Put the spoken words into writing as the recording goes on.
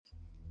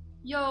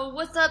Yo,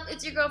 what's up?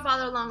 It's your girl,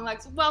 Father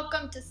Longlegs.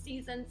 Welcome to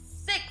season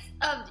 6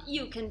 of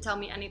You Can Tell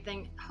Me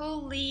Anything.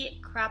 Holy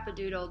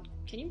crap-a-doodle.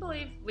 Can you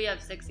believe we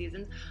have 6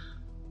 seasons?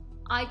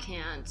 I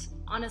can't.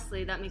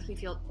 Honestly, that makes me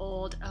feel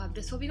old.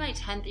 This will be my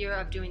 10th year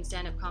of doing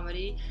stand-up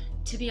comedy.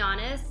 To be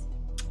honest,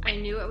 I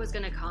knew it was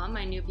gonna come.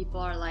 I knew people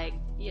are like,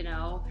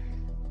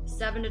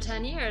 7 to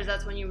 10 years,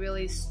 that's when you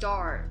really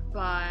start.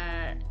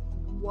 But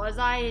was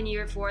I in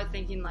year 4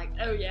 thinking like,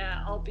 oh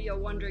yeah, I'll be a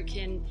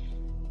wonderkin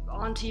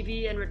on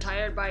TV and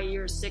retired by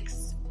year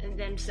 6 and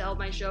then sell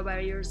my show by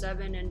year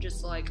 7 and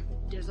just like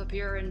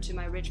disappear into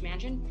my rich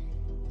mansion?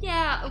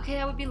 Yeah, okay,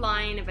 I would be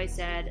lying if I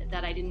said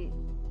that I didn't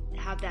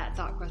have that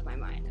thought cross my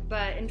mind.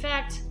 But in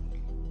fact,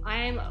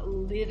 I'm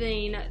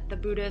living the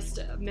Buddhist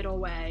middle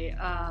way.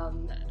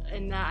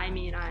 In that I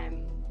mean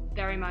I'm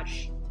very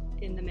much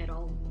in the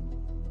middle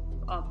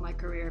of my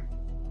career.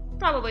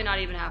 Probably not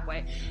even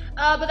halfway,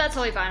 but that's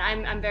totally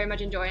fine. I'm very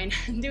much enjoying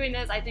doing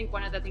this. I think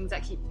one of the things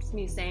that keeps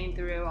me sane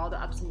through all the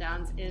ups and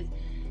downs is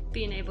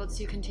being able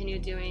to continue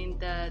doing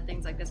the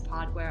things like this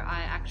pod where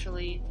I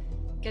actually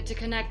get to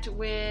connect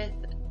with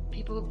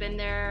people who've been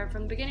there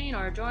from the beginning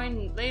or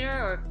join later,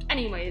 or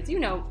anyways, you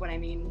know what I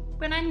mean.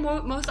 When I'm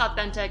most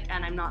authentic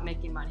and I'm not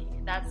making money.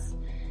 That's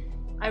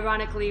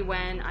ironically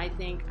when I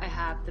think I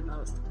have the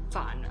most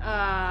fun.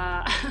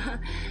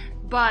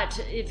 But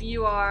if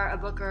you are a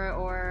booker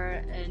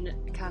or a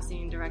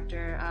casting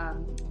director,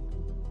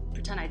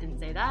 pretend I didn't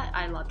say that.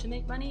 I love to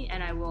make money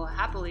and I will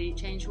happily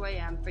change who I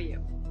am for you.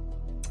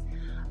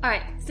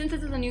 Alright, since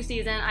this is a new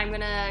season, I'm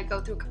going to go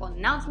through a couple of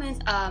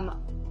announcements.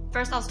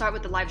 First, I'll start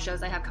with the live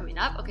shows I have coming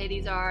up. Okay,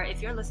 these are,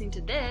 if you're listening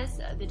to this,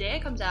 the day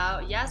it comes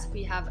out, yes,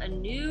 we have a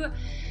new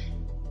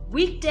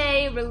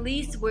weekday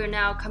release. We're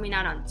now coming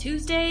out on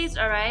Tuesdays,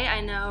 all right?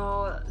 I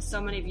know so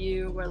many of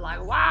you were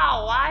like,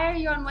 wow, why are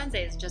you on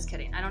Wednesdays? Just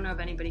kidding. I don't know if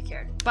anybody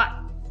cared. But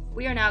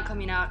we are now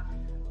coming out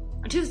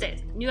on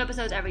Tuesdays. New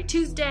episodes every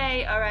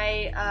Tuesday, all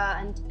right?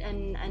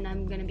 And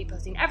I'm going to be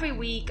posting every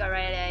week, all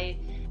right?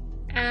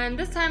 And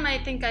this time I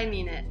think I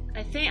mean it.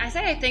 I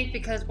think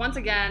because, once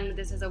again,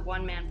 this is a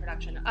one-man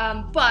production.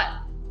 But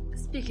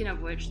speaking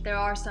of which, there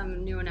are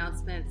some new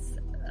announcements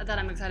that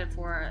I'm excited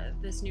for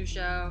this new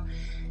show,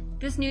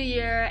 this new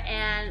year,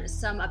 and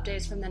some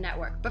updates from the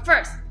network. But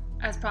first,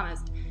 as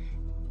promised,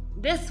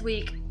 this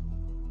week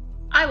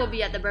I will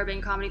be at the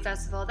Burbank Comedy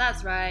Festival.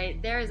 That's right,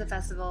 there is a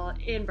festival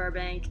in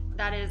Burbank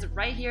that is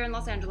right here in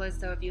Los Angeles.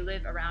 So if you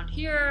live around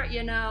here,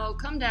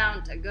 come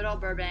down to good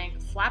old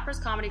Burbank. Flappers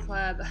Comedy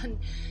Club,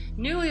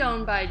 newly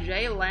owned by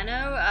Jay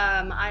Leno.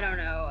 I don't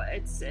know,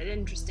 it's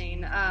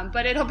interesting,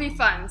 but it'll be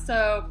fun.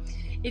 So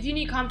if you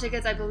need comp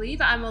tickets, I believe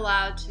I'm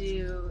allowed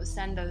to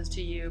send those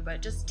to you,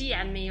 but just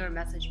DM me or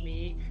message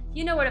me.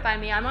 You know where to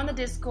find me. I'm on the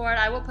Discord.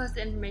 I will post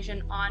the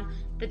information on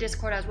the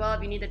Discord as well.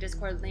 If you need the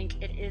Discord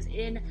link, it is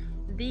in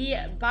the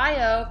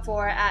bio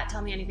for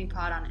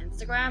 @TellMeAnythingPod on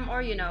Instagram,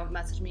 or,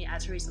 message me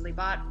at Teresa Lee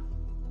Bot.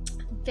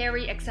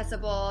 Very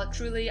accessible.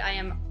 Truly, I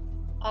am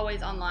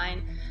always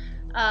online.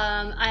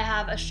 I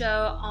have a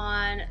show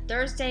on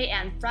Thursday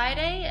and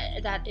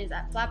Friday that is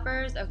at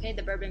Flappers, okay,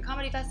 the Burbank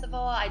Comedy Festival.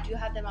 I do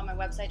have them on my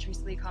website,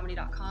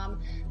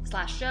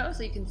 teresaleecomedy.com/show,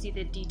 so you can see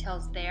the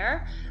details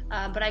there.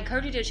 But I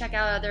encourage you to check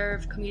out other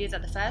comedians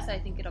at the fest. I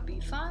think it'll be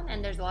fun,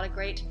 and there's a lot of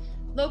great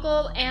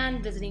local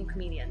and visiting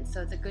comedians,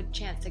 so it's a good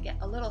chance to get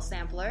a little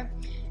sampler.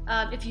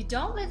 If you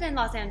don't live in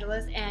Los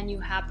Angeles and you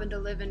happen to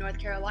live in North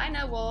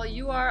Carolina, well,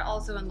 you are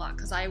also in luck,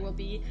 because I will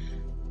be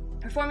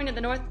performing at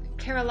the North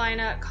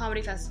Carolina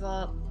Comedy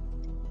Festival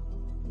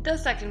the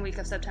second week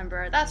of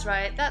September. That's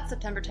right, that's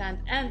September 10th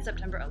and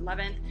September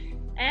 11th.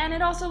 And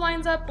it also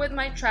lines up with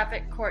my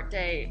traffic court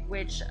day,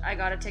 which I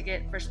got a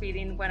ticket for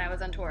speeding when I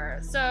was on tour.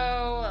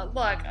 So,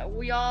 look,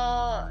 we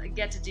all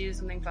get to do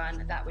something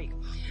fun that week.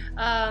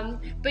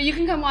 But you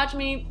can come watch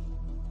me.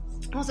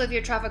 Also, if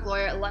you're a traffic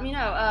lawyer, let me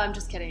know. I'm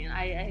just kidding.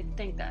 I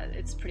think that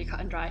it's pretty cut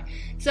and dry.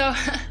 So,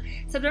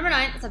 September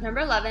 9th,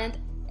 September 11th,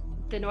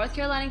 the North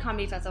Carolina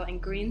Comedy Festival in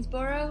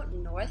Greensboro,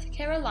 North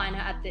Carolina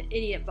at the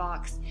Idiot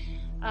Box.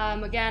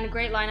 Again,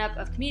 great lineup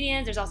of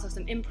comedians. There's also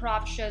some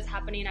improv shows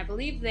happening. I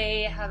believe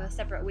they have a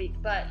separate week,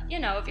 but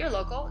if you're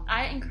local,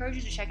 I encourage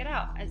you to check it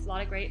out. It's a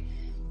lot of great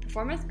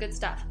performance, good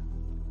stuff.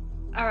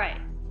 All right,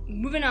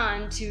 moving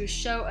on to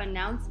show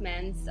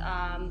announcements.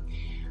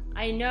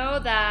 I know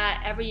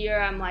that every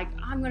year I'm like,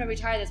 I'm going to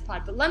retire this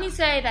pod, but let me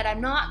say that I'm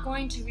not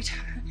going to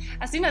retire.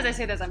 As soon as I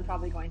say this, I'm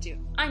probably going to.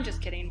 I'm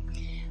just kidding.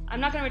 I'm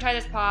not going to retire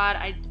this pod.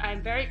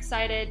 I'm very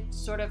excited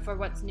sort of for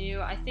what's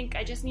new. I think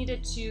I just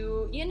needed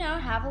to,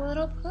 have a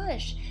little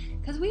push,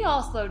 because we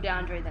all slowed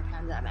down during the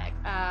pandemic.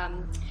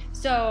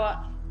 So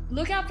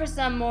look out for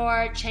some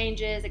more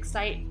changes,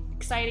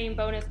 exciting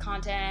bonus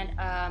content.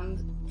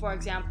 For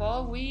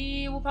example,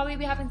 we will probably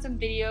be having some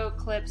video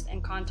clips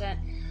and content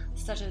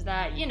such as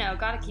that.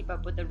 Got to keep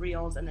up with the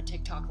reels and the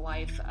TikTok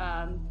life.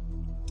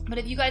 But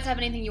if you guys have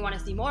anything you want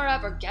to see more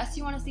of, or guests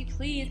you want to see,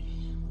 please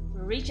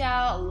reach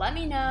out, let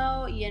me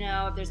know,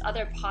 if there's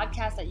other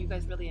podcasts that you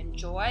guys really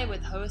enjoy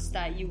with hosts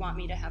that you want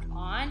me to have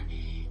on,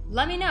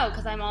 let me know,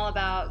 because I'm all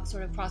about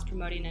sort of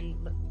cross-promoting and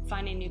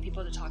finding new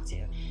people to talk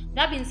to.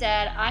 That being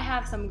said, I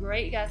have some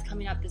great guests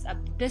coming up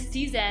this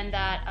season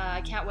that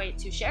I can't wait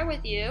to share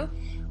with you.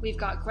 We've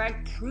got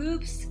Greg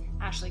Proops,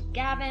 Ashley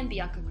Gavin,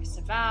 Bianca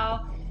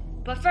Cristoval.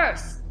 But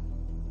first,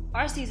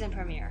 our season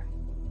premiere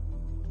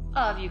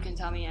of You Can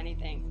Tell Me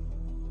Anything.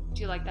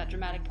 Do you like that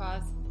dramatic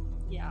pause?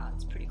 Yeah,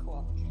 it's pretty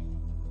cool.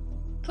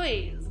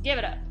 Please give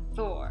it up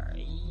for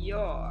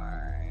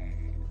your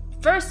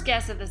first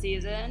guest of the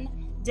season,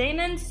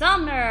 Damon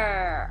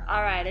Sumner.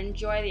 All right,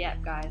 enjoy the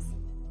app, guys.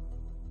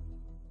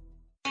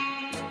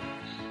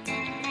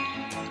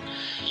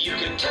 You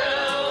can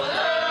tell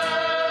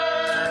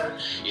her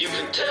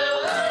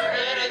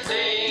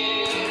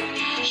anything.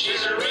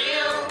 She's a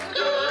real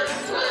good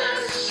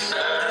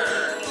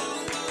listener.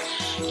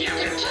 You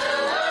can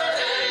tell her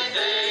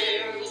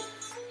anything.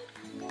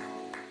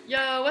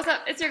 Yo, what's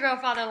up? It's your girl,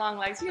 Father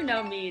Longlegs. You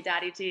know me,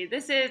 Daddy T.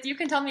 This is You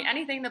Can Tell Me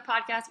Anything, the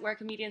podcast where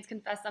comedians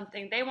confess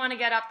something they want to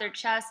get off their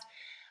chest.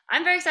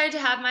 I'm very excited to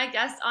have my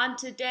guest on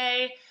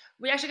today.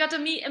 We actually got to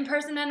meet in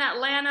person in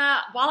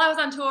Atlanta while I was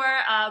on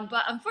tour,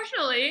 but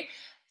unfortunately,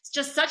 it's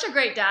just such a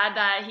great dad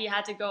that he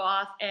had to go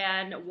off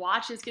and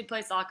watch his kid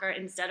play soccer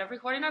instead of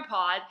recording our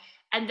pod,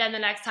 and then the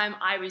next time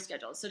I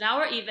rescheduled. So now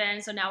we're even,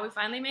 so now we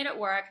finally made it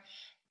work.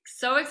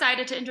 So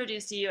excited to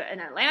introduce to you an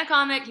Atlanta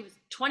comic. He was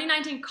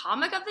 2019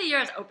 Comic of the Year.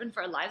 It's open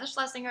for Eliza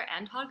Schlesinger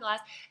and Todd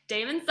Glass.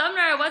 Damon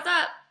Sumner, what's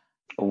up?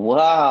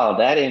 Wow,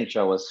 that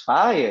intro was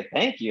fire.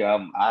 Thank you.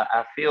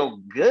 I feel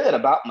good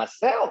about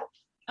myself.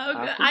 Oh,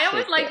 good. I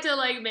always like to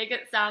make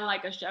it sound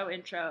like a show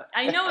intro.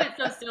 I know it's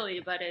so silly,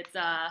 but it's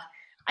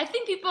I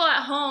think people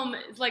at home,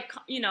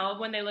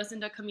 when they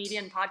listen to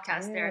comedian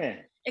podcasts,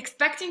 they're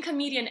expecting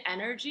comedian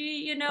energy,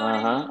 you know what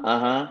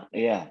I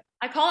mean? Yeah.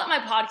 I call it my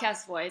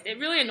podcast voice. It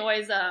really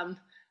annoys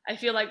I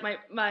feel like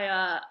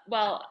I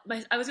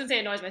was gonna say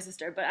annoys my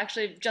sister, but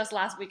actually just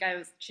last week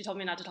she told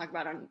me not to talk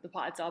about it on the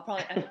pod, so I'll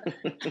probably edit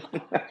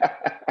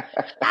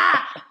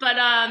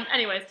that.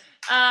 Anyways,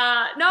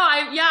 I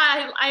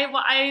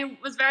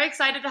was very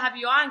excited to have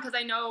you on because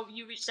I know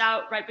you reached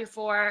out right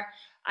before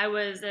I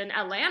was in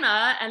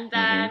Atlanta, and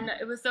then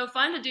it was so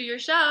fun to do your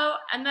show,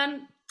 and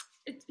then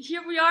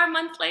here we are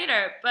months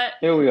later. But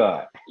here we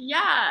are.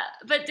 Yeah,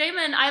 but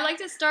Damon, I like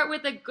to start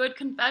with a good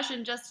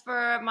confession just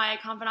for my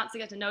confidants to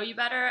get to know you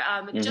better.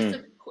 Just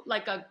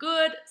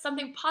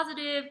something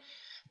positive,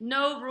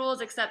 no rules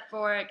except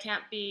for it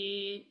can't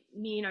be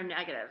mean or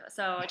negative.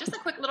 So just a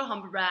quick little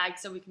humble brag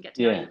so we can get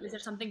to know you. Is there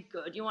something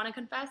good you want to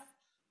confess?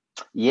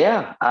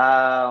 Yeah.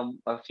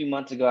 A few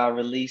months ago, I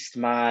released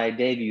my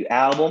debut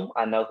album,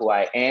 I Know Who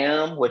I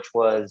Am, which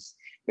was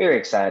very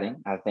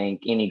exciting. I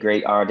think any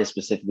great artist,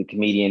 specifically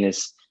comedian,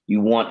 you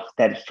want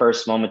that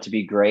first moment to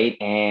be great.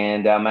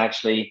 And I'm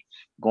actually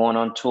going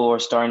on tour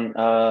starting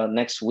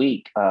next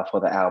week for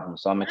the album.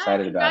 So I'm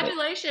excited about it.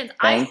 Congratulations.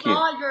 Thank you.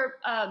 I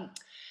saw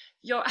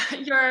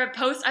your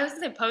post. I was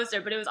going to say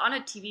poster, but it was on a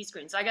TV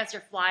screen. So I guess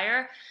your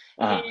flyer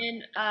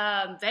in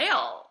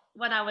Vail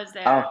when I was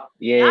there. Oh,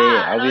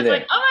 yeah. I'll be there.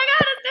 Like, oh my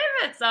God, it's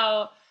Damon.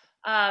 So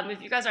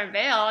if you guys are in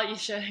Vail, you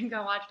should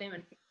go watch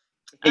Damon.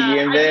 You're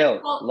in Vail.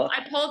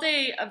 I pulled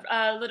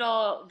a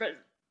little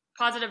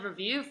positive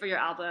review for your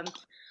album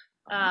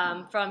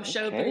from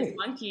Showbiz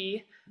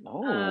Monkey.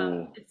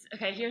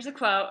 Here's a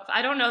quote.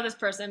 I don't know this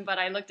person, but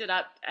I looked it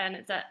up, and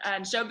it's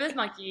and Showbiz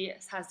Monkey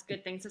has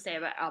good things to say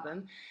about the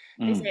album.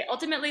 They say,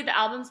 ultimately, the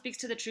album speaks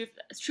to the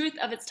truth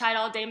of its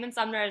title. Damon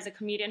Sumner is a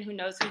comedian who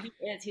knows who he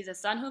is. He's a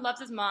son who loves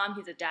his mom.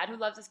 He's a dad who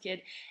loves his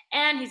kid.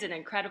 And he's an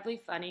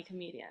incredibly funny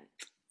comedian.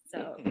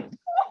 So...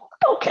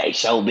 Okay,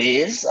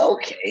 Showbiz.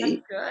 Okay.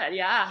 That's good.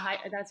 Yeah,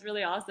 that's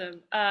really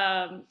awesome.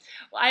 I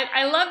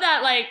love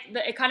that,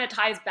 it kind of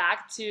ties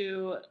back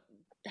to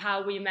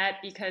how we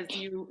met because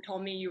you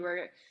told me you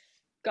were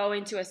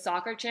going to a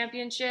soccer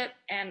championship,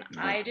 and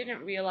I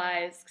didn't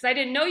realize, because I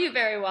didn't know you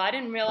very well, I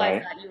didn't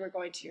realize that you were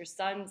going to your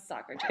son's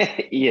soccer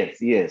championship.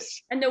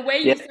 Yes. And the way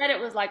you said it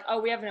was like, oh,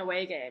 we have an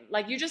away game.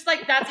 Like, you just,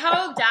 that's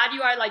how dad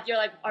you are. Like, you're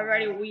like,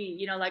 already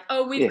we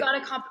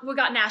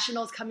got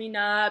nationals coming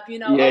up, you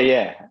know.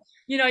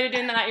 You know, you're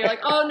doing that. You're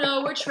like, oh,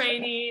 no, we're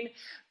training.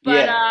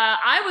 But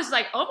I was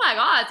like, oh, my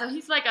God. So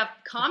he's like a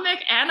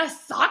comic and a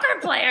soccer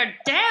player.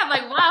 Damn.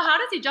 Like, wow, how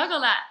does he juggle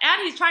that?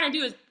 And he's trying to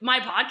do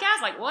my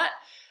podcast. Like, what?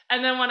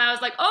 And then when I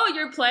was like, oh,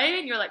 you're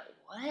playing? You're like,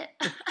 what?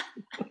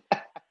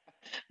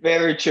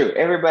 Very true.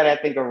 Everybody, I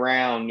think,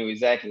 around knew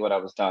exactly what I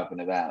was talking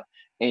about.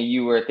 And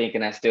you were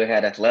thinking I still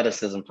had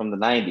athleticism from the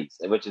 90s,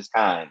 which is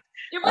kind.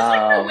 It was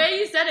like the way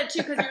you said it,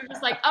 too, because you were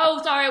just like,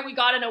 oh, sorry, we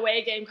got an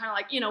away game, kind of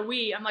like,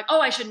 we. I'm like,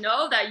 oh, I should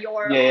know that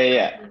you're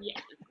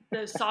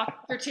the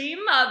soccer team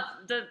of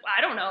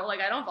I don't know,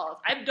 I don't follow.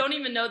 I don't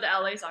even know the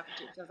LA soccer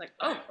team. So I was like,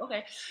 oh,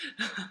 okay.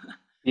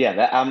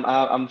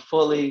 I'm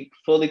fully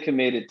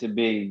committed to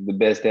be the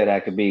best that I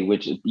could be,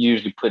 which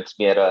usually puts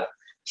me at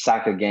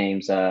soccer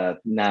games 9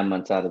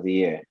 months out of the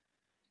year.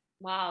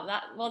 Wow,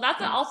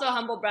 that's also a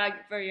humble brag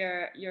for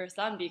your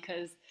son,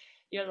 because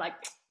you're like,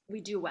 we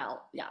do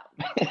well. Yeah.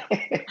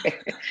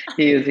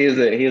 He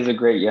is a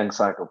great young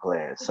soccer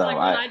player. It's So like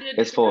when I did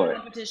it's different for it.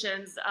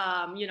 competitions,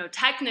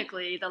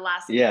 technically the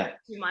last Yeah.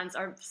 2 months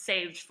are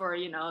saved for,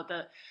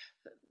 the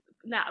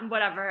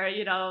whatever,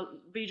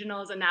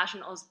 regionals and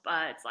nationals,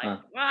 but it's like, Huh.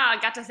 wow,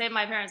 I got to save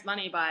my parents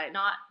money by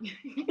not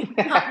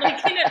not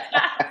making it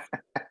fast.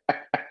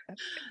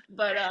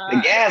 But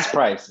The gas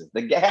prices.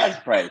 The gas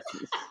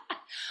prices.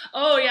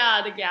 oh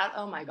yeah, the gas.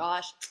 Oh my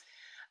gosh.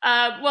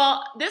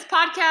 Well, this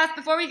podcast,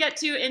 before we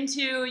get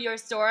into your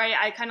story,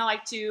 I kind of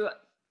like to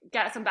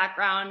get some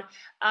background.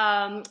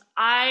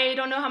 I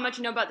don't know how much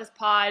you know about this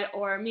pod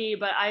or me,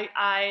 but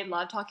I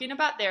love talking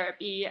about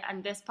therapy,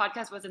 and this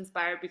podcast was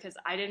inspired because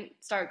I didn't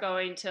start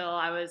going till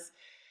I was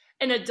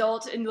an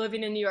adult and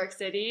living in New York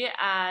City,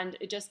 and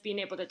just being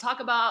able to talk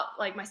about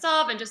like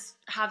myself and just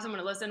have someone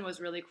to listen was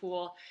really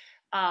cool.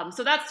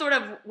 So that's sort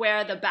of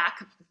where the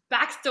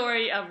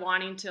backstory of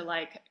wanting to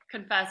like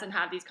confess and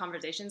have these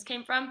conversations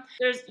came from.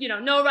 There's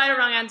no right or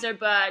wrong answer,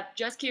 but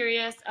just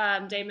curious,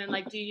 Damon,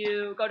 like, do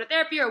you go to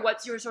therapy, or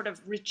what's your sort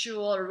of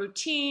ritual or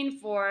routine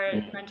for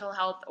mental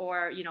health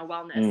or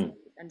wellness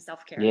and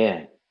self-care?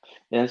 Yeah.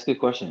 Yeah, that's a good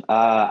question.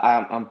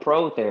 I'm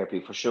pro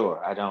therapy for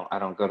sure. I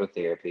don't go to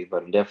therapy,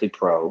 but I'm definitely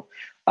pro.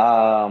 Have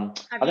I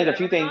you think a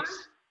few ever things.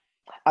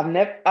 gone? I've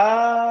never.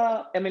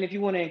 I mean, if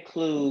you want to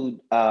include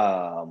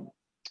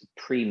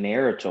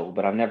premarital,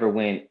 but I've never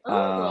went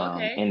Oh,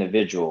 okay.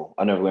 individual.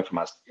 I never went for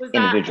my Was that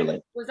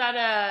individually. was that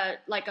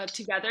a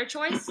together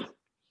choice?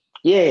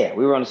 Yeah, yeah,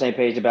 we were on the same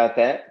page about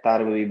that.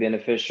 Thought it would be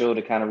beneficial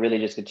to kind of really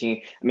just continue.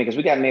 I mean, because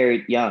we got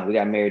married young, we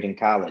got married in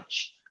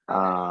college,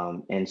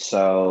 Okay. and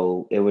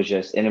so it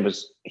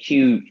was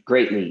huge,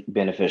 greatly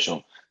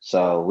beneficial.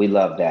 So we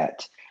love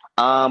that.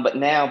 But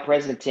now,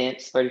 present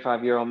tense,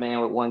 35-year-old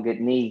man with one good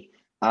knee.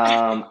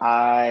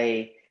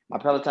 My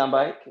Peloton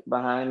bike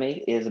behind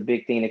me is a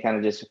big thing to kind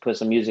of just put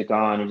some music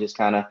on and just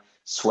kind of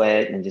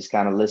sweat and just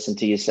kind of listen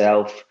to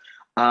yourself.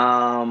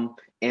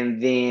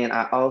 And then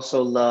I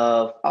also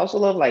love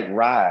like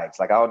rides.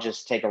 Like I'll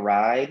just take a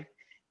ride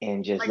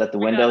and just Like let the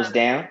like windows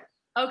down.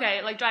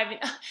 okay, like driving.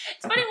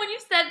 It's funny when you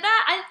said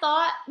that. I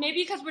thought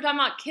maybe because we're talking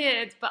about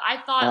kids, but I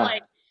thought Uh,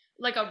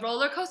 like a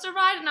roller coaster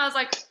ride, and I was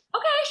like,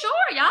 okay, sure,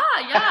 yeah,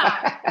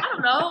 yeah. I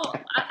don't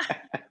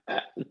know.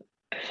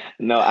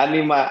 no, I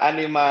need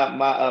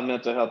my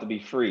mental health to be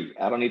free.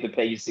 I don't need to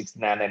pay you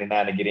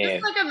 $69.99 to get Just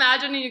in. like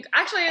imagining.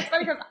 Actually, it's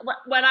funny because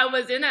when I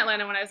was in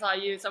Atlanta, when I saw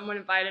you, someone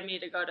invited me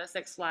to go to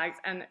Six Flags,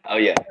 and Oh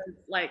yeah.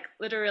 like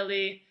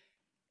literally,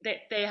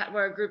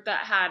 were a group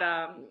that had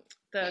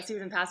the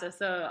season passes.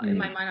 So in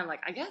my Mm. mind, I'm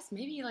like, I guess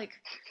maybe like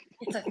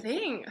it's a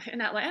thing in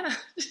Atlanta.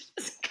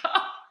 Just go.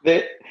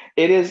 That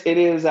it is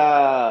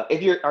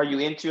if you're are you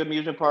into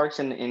amusement parks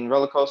and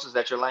roller coasters?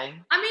 That your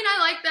lane? I mean, I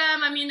like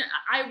them. I mean,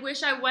 I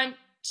wish I went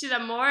to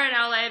them more in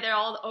LA. They're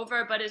all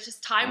over, but it's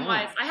just time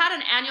wise. Ah. I had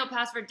an annual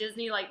pass for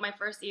Disney like my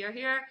first year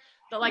here.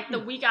 But like the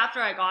week after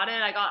I got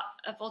it, I got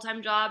a full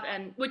time job,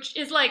 and which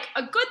is like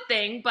a good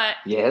thing. But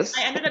I Yes.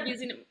 ended up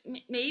using it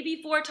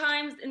maybe 4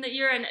 times in the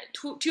year, and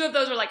two of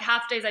those were like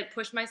half days. I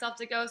pushed myself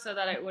to go so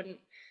that it wouldn't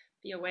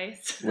be a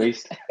waste.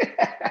 Waste.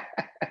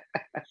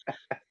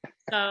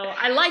 So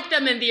I like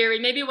them in theory.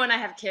 Maybe when I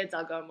have kids,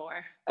 I'll go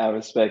more. I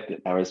respect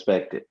it. I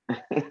respect it.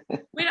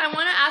 Wait, I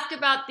want to ask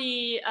about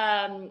the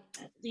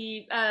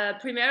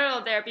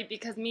premarital therapy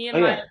because me Oh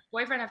and my yeah.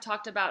 boyfriend have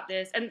talked about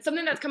this, and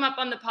something that's come up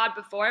on the pod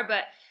before.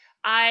 But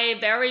I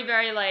very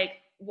very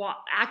like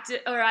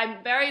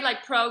I'm very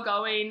like pro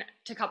going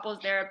to couples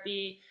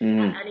therapy Hmm.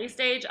 at any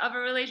stage of a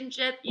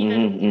relationship,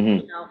 even Hmm. Hmm.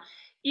 you know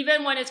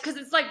even when it's because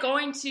it's like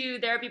going to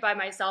therapy by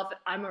myself.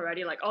 I'm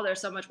already like, oh, there's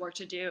so much work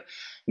to do.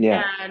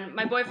 Yeah. And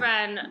my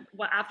boyfriend,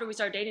 after we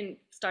started dating,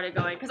 started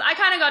going because I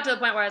kind of got to the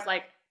point where I was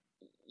like,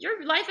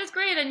 your life is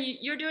great and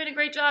you're doing a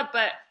great job,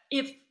 but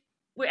if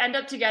we end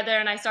up together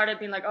and I started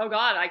being like, oh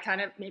God, I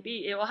kind of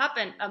maybe it will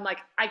happen. I'm like,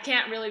 I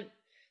can't really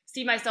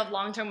see myself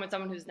long term with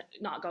someone who's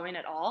not going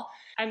at all.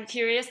 I'm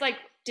curious, like,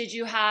 did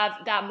you have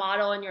that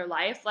model in your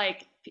life,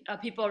 like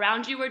people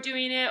around you were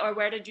doing it, or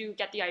where did you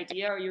get the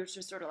idea, or you were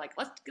just sort of like,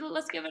 let's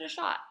give it a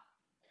shot?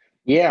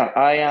 Yeah,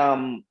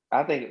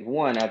 I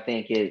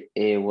think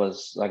it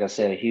was, like I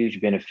said, a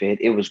huge benefit.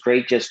 It was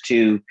great just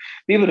to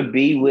be able to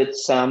be with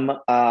some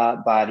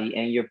body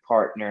and your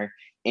partner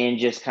and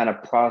just kind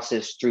of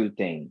process through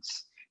things.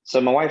 So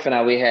my wife and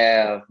I, we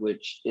have,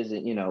 which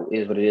isn't,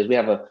 is what it is. We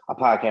have a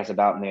podcast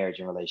about marriage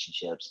and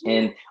relationships. Ooh,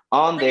 And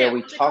on say there it.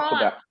 we What's it talk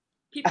called? about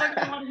People are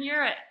gonna want to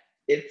hear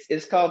it.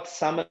 it's called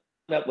Summing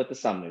Up with the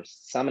Sumners.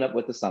 Summing Up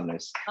with the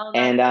Sumners. Oh,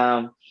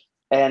 that's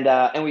And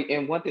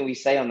and one thing we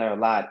say on there a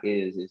lot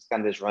is it's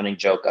kind of this running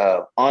joke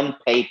of on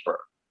paper,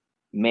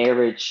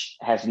 marriage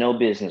has no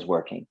business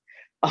working.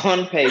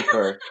 On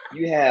paper,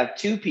 you have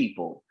two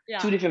people, yeah.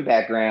 two different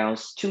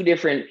backgrounds, two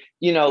different,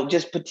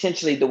 just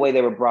potentially the way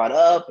they were brought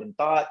up and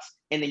thoughts.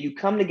 And then you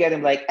come together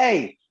and be like,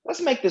 hey, let's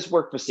make this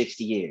work for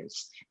 60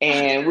 years.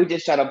 And we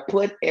just try to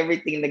put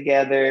everything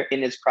together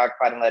in this crock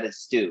pot and let it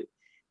stew.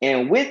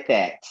 And with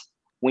that,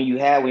 when you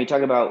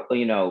talk about,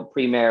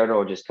 premarital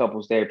or just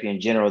couples therapy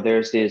in general,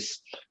 there's this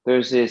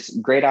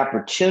great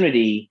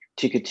opportunity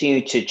to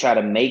continue to try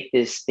to make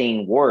this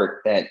thing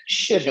work that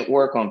shouldn't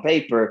work on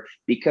paper,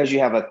 because you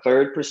have a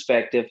third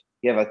perspective,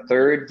 you have a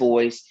third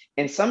voice.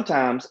 And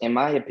sometimes, in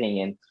my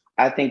opinion,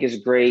 I think it's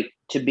great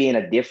to be in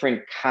a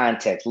different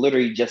context,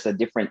 literally just a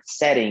different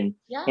setting. And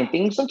Yeah.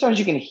 things, sometimes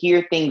you can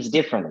hear things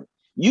differently.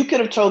 You could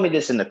have told me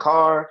this in the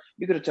car,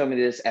 you could have told me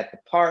this at the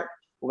park.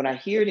 But when I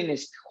hear it in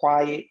this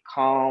quiet,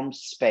 calm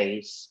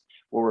space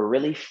where we're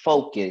really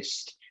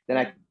focused, then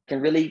I can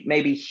really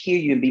maybe hear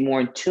you and be more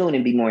in tune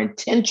and be more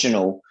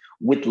intentional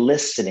with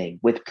listening,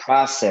 with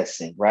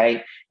processing,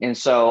 right? And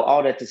so,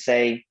 all that to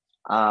say,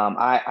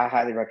 I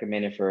highly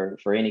recommend it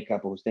for any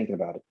couple who's thinking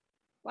about it.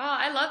 Wow,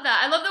 I love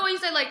that. I love the way you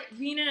say like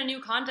being in a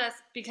new context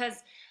because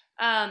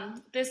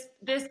this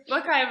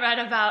book I read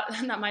about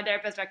that my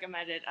therapist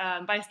recommended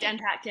by Stan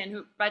Tatkin,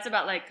 who writes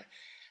about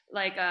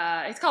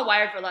it's called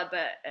Wired for Love,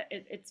 but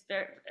it's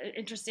very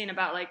interesting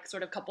about like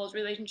sort of couples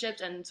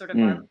relationships and sort of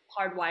our Mm,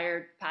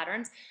 hardwired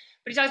patterns.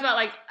 But he talks about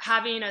like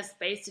having a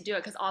space to do it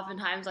because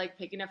oftentimes like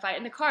picking a fight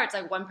in the car, it's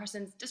like one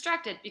person's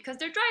distracted because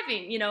they're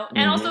driving,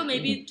 and also mhm,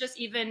 maybe mhm. just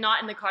even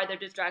not in the car, they're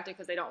distracted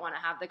because they don't want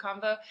to have the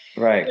convo.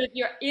 Right. But if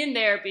you're in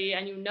therapy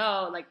and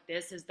like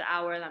this is the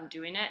hour that I'm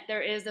doing it,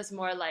 there is this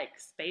more like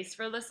space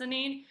for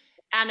listening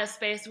and a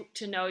space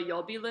to know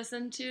you'll be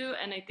listened to.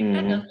 And I think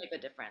that does Hmm. make a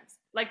difference.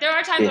 Like there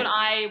are times when Yeah.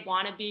 I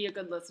want to be a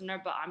good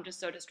listener, but I'm just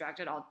so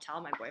distracted. I'll tell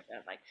my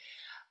boyfriend like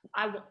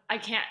I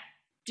can't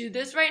do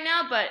this right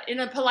now, but in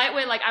a polite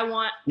way, like I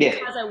want Yeah.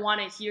 because I want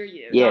to hear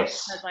you, not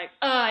because Yes. like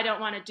oh I don't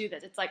want to do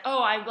this. It's like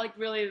oh I'm like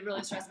really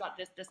really stressed about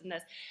this and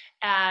this,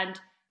 and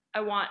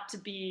I want to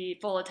be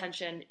full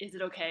attention. Is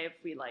it okay if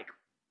we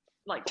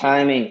take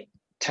Timing.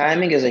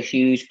 Timing is a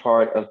huge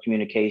part of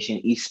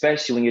communication,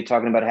 especially when you're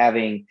talking about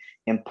having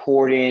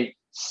important,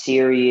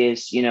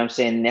 serious, what I'm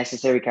saying,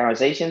 necessary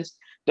conversations.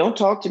 Don't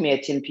talk to me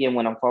at 10 p.m.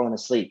 when I'm falling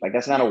asleep. Like,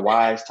 that's not a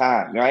wise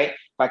time, right?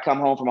 If I come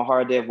home from a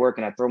hard day of work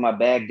and I throw my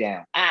bag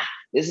down,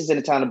 this isn't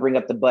the time to bring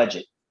up the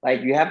budget.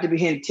 Like, you have to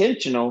be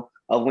intentional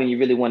of when you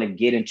really want to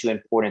get into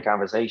important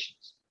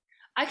conversations.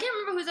 I can't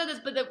remember who said this,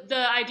 but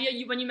the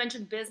idea when you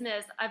mentioned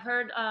business, I've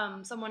heard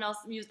someone else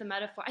use the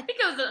metaphor. I think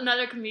it was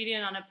another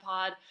comedian on a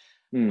pod.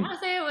 I Hmm. want to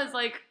say it was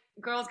like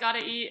girls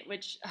gotta eat,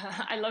 which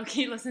I low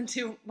key listen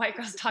to white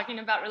girls talking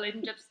about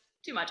relationships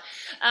too much.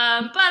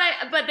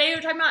 But they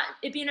were talking about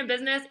it being a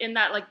business in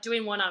that like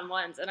doing one on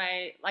ones, and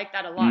I like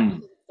that a lot Hmm.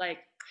 because it's like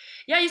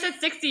yeah, you said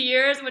 60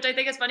 years, which I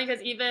think is funny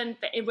because even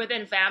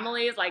within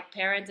families, like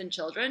parents and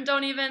children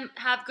don't even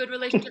have good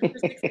relationships for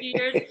 60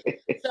 years.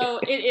 So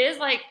it is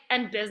like,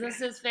 and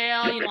businesses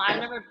fail. I've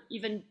never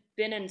even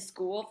been in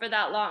school for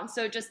that long.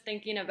 So just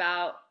thinking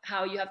about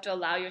how you have to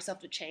allow yourself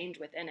to change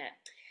within it.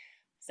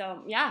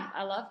 So yeah,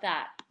 I love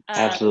that.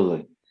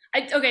 Absolutely.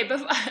 Okay,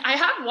 but I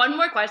have one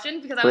more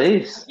question because I was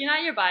Please. looking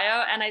at your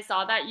bio and I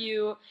saw that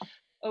you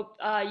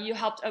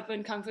helped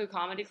open Kung Fu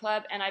Comedy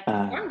Club and I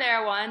Uh, performed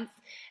there once,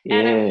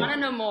 and I want yeah.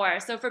 to know more.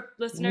 So for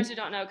listeners Mhm. who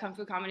don't know, Kung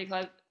Fu Comedy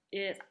Club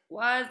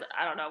was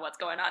I don't know what's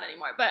going on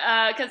anymore, but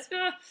because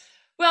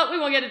well we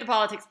won't get into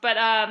politics, but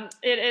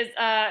it is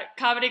a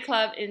comedy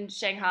club in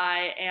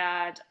Shanghai,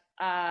 and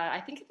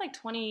I think in like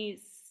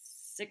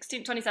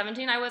 2016,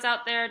 2017, I was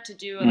out there to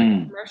do like a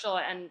Mm. commercial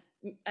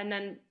and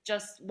then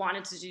just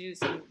wanted to do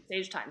some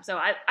stage time. So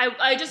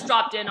I just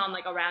dropped in on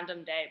like a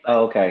random day, but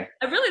Oh, okay.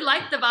 I really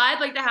like the vibe.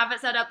 Like they have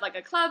it set up like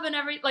a club and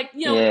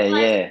Yeah,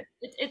 like yeah.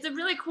 it's a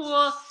really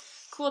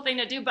cool thing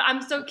to do. But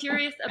I'm so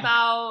curious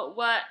about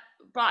what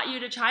brought you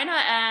to China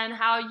and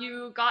how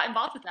you got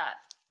involved with that.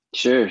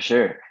 Sure,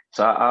 sure.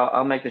 So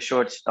I'll make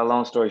a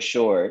long story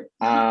short.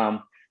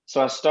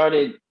 So I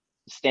started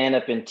stand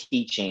up and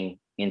teaching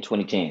in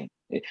 2010.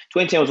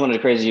 2010 was one of the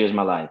craziest years of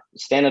my life.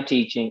 Stand up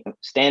teaching,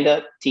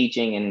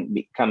 and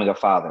becoming a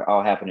father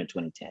all happened in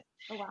 2010.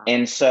 Oh wow.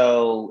 And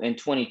so in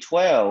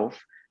 2012,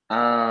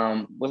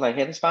 we're like,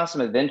 hey, let's find some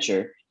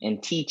adventure.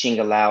 And teaching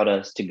allowed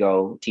us to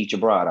go teach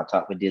abroad. I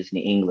taught with Disney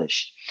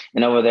English.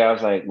 And over there, I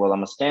was like, well,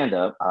 I'm a stand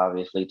up,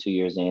 obviously, 2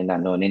 years in,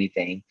 not knowing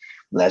anything.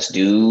 Let's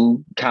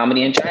do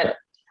comedy in China.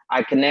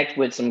 I connect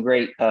with some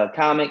great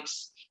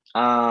comics.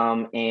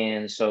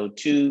 And so,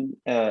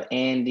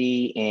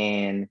 Andy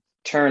and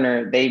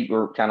Turner, they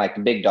were kind of like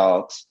the big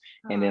dogs.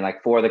 And then,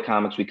 like, four of the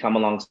comics, we come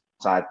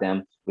alongside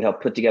them. We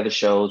help put together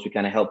shows. We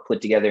kind of help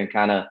put together and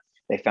kind of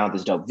they found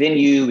this dope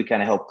venue. We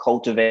kind of helped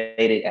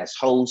cultivate it as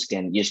host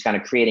and just kind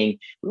of creating.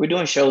 We were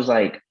doing shows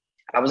like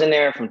I was in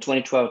there from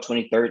 2012,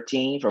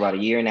 2013 for about a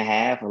year and a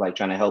half of like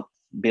trying to help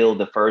build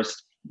the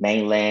first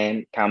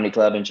mainland comedy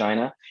club in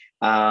China.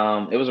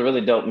 It was a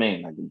really dope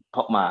man.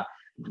 Like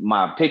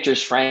my pictures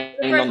The framed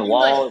on first the English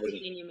wall.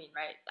 speaking, you mean,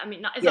 right? I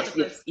mean, not it's not the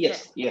Yes, first.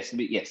 yes, Yeah. yes,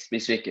 yes, yes,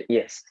 specific,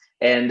 yes.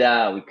 And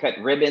we cut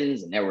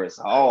ribbons, and there was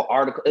all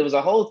article. It was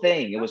a whole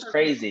thing. It That's was so cool.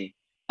 crazy,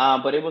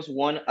 but it was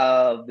one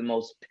of the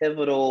most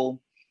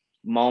pivotal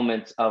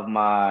moments of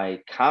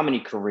my comedy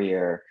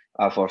career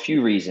for a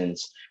few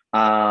reasons.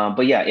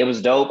 But yeah, it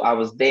was dope. I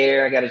was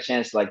there. I got a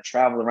chance to like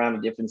travel around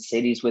to different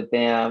cities with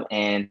them,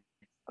 and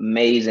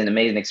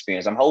amazing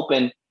experience. I'm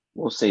hoping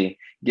we'll see.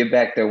 Get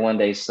back there one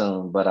day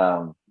soon. But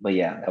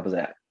yeah, that was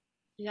that.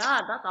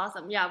 Yeah, that's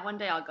awesome. Yeah, one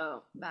day I'll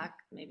go back.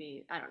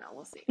 Maybe I don't know.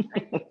 We'll see.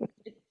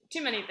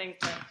 Too many things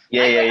to.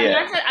 Yeah, yeah, I mean,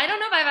 yeah. I don't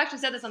know if I've actually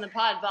said this on the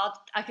pod, but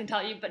I can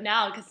tell you. But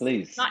now, because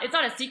Please. it's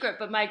not a secret.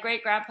 But my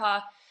great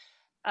grandpa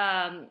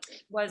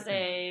was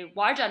a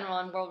war general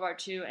in World War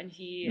II, and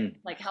he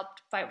like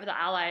helped fight for the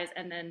Allies,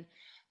 and then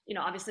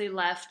obviously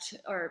left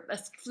or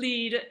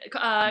fled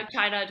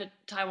China to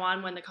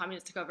Taiwan when the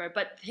communists took over.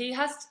 But he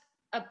has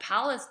a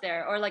palace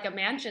there, or like a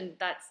mansion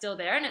that's still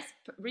there, and it's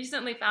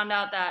recently found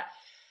out that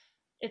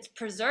it's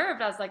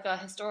preserved as like a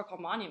historical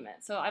monument.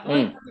 So I've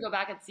always wanted to go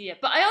back and see it.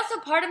 But I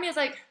also, part of me is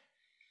like,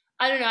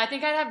 I don't know. I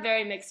think I'd have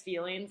very mixed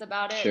feelings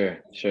about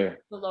it. Sure.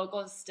 The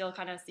locals still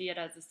kind of see it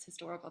as this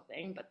historical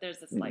thing, but there's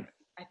this like,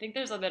 I think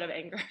there's a bit of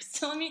anger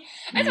still in me.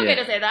 It's okay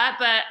to say that,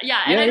 but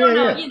yeah, and I don't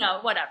know,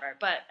 whatever.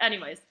 But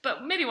anyways,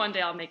 but maybe one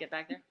day I'll make it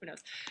back there. Who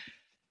knows?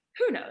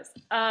 Who knows?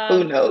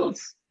 Who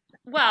knows?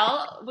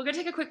 Well, we're gonna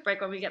take a quick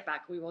break. When we get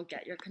back, we will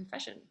get your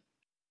confession.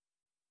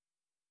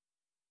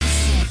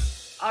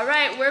 All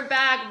right, we're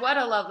back. What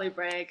a lovely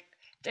break.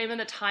 Damon,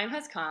 the time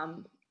has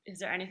come. Is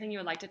there anything you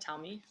would like to tell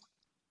me?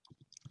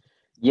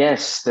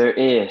 Yes, there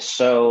is.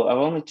 So I've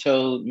only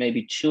told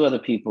maybe 2 other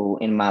people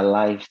in my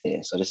life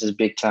this. So this is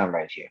big time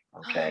right here.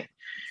 Okay.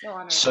 So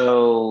honored.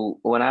 So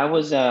when I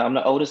was, I'm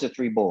the oldest of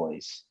 3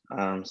 boys,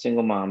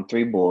 single mom,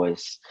 3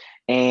 boys.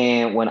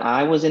 And when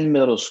I was in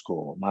middle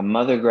school, my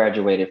mother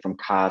graduated from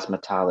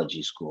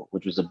cosmetology school,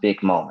 which was a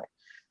big moment.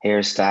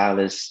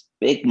 Hairstylist,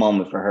 big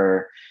moment for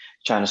her,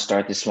 trying to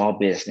start this small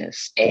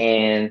business.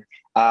 And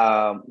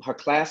her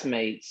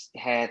classmates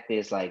had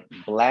this like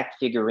black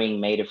figurine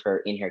made of her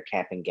in her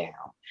cap and gown.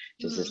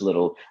 Just this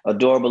little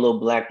adorable little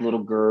black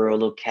little girl,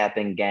 little cap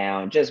and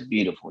gown, just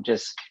beautiful.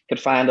 Just could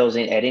find those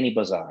at any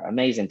bazaar.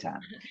 Amazing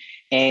time.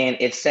 And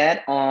it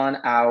sat on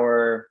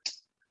our,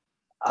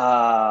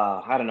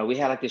 I don't know, we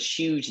had like this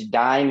huge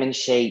diamond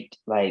shaped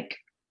like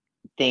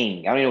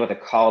thing. I don't know what to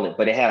call it,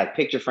 but it had like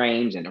picture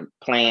frames and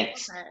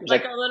plants. Okay.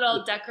 Like a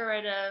little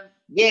decorative.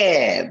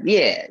 Yeah.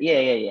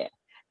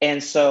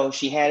 And so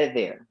she had it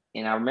there.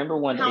 And I remember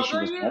one day she was. How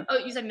old are you? Oh,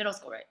 you said middle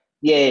school, right?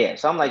 Yeah.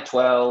 So I'm like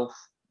 12.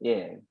 Yeah.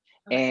 Okay.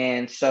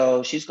 And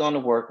so she's going to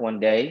work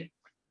one day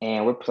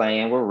and we're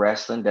playing, we're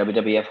wrestling.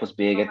 WWF was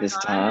big at this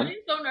time. I'm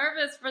so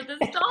nervous for this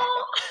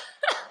doll.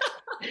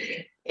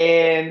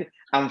 And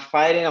I'm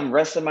fighting, I'm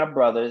wrestling my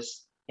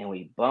brothers, and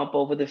we bump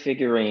over the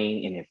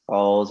figurine and it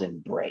falls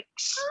and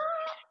breaks.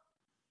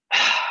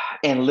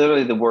 And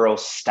literally the world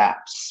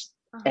stops.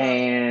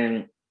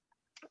 And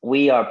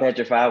we are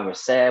petrified, we're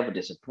sad, we're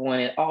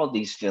disappointed, all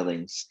these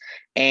feelings.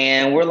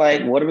 And we're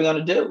like, what are we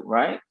going to do,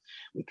 right?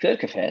 We could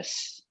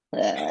confess.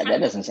 That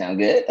doesn't sound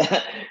good.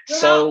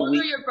 So how old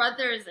are your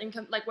brothers?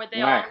 Like what they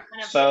all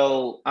kind of.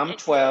 So I'm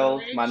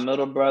 12. My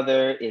middle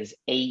brother is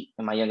 8,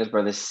 and my youngest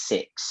brother is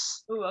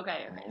 6. Ooh,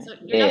 okay. So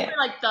you're definitely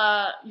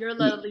like you're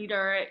the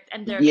leader,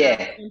 and they're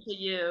coming to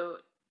you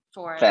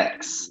for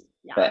Facts.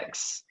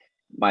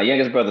 My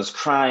youngest brother's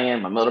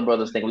crying. My middle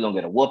brother's thinking we're gonna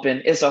get a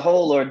whooping. It's a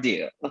whole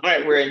ordeal. All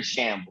right, we're in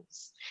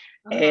shambles.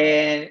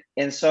 And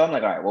so I'm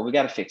like, all right, well, we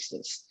got to fix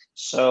this.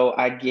 So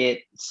I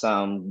get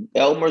some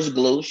Elmer's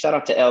glue. Shout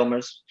out to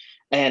Elmer's.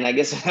 And I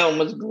get some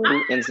Elmer's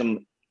glue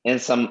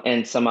and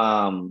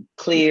some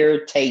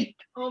clear tape.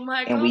 Oh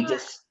my god!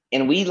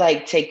 And we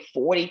like take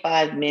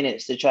 45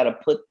 minutes to try to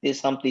put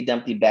this Humpty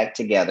Dumpty back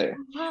together.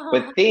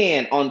 But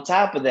then on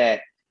top of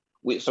that,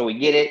 we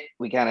get it.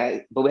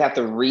 But we have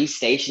to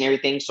restation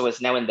everything, so it's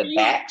now in the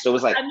back. So it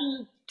was like, I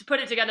mean, to put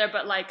it together,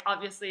 but like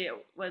obviously it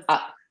was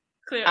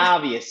clear.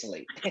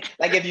 Obviously,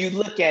 like if you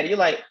look at it, you're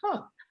like,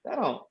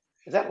 huh,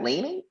 is that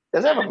leaning?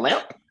 Does it have a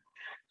limp?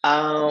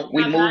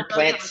 We move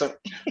plants.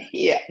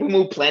 We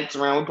move plants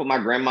around. We put my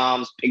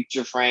grandmom's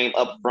picture frame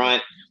up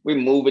front. We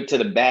move it to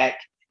the back.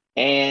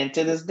 And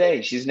to this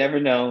day, she's never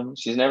known.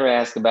 She's never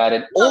asked about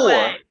it.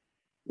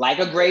 Like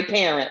a great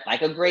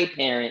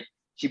parent,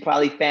 she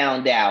probably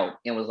found out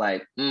and was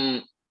like,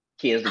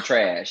 kids are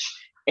trash.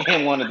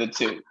 And one of the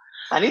two.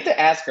 I need to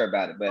ask her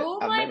about it, but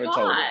I've never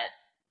told her.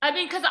 I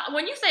mean, because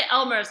when you say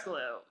Elmer's glue,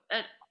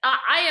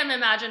 I am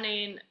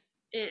imagining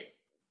it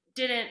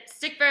didn't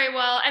stick very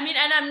well. I mean,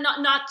 and I'm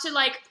not to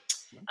like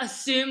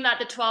assume that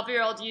the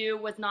 12-year-old you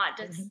was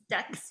not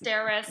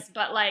dexterous,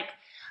 but like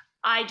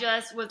I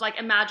just was like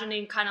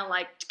imagining kind of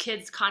like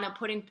kids kind of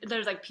putting,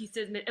 there's like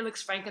pieces, it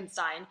looks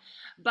Frankenstein,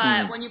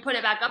 but when you put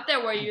it back up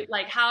there, where you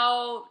like,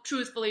 how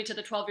truthfully to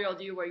the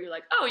 12-year-old you were you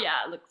like, oh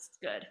yeah, it looks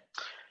good?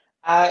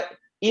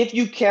 If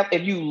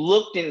you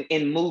looked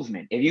in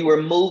movement, if you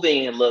were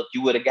moving and looked,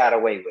 you would have got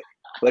away with it.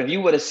 But if you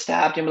would have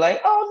stopped and be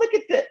like, oh, look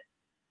at that,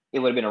 it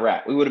would have been a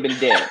wrap. We would have been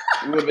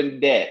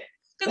dead.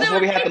 That's why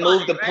we had to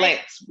move the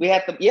plants. We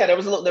had to, there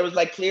was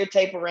like clear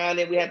tape around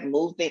it. We had to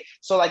move things.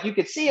 So like you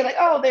could see it like,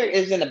 oh, there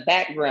is in the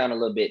background a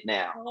little bit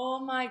now.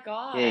 Oh my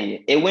God. Yeah.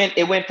 It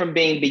went from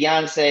being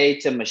Beyonce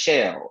to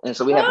Michelle. And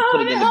so we had to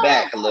put it in the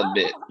back a little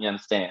bit. You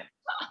understand?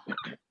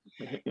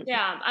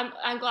 Yeah,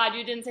 I'm glad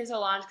you didn't say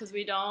Solange because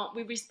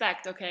we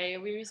respect, okay?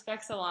 We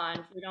respect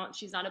Solange. We don't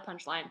she's not a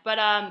punchline. But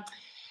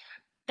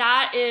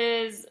that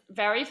is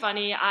very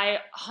funny. I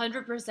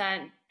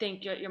 100%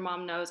 think your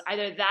mom knows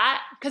either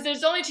that because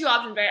there's only two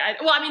options, right?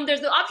 Well, I mean,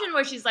 there's the option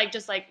where she's like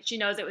just like she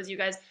knows it was you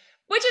guys,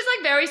 which is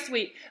like very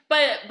sweet.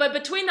 But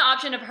between the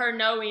option of her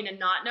knowing and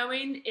not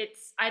knowing,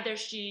 it's either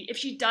she if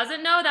she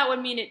doesn't know, that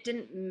would mean it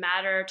didn't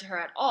matter to her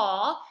at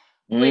all,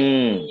 which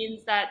Mm,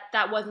 means that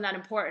that wasn't that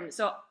important.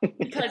 So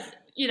because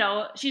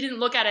she didn't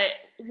look at it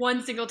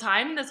one single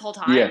time this whole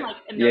time, yeah, like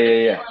and yeah, notice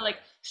yeah, it yeah. or like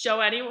show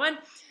anyone.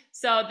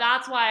 So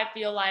that's why I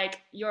feel like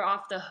you're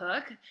off the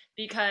hook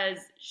because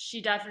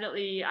she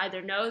definitely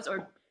either knows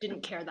or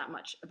didn't care that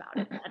much about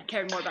it and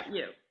cared more about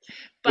you. It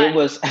But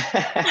was.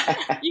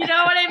 you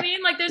know what I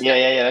mean? Like there's no,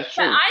 Yeah, yeah, yeah. That's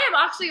but true. I am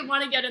actually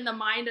want to get in the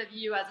mind of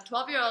you as a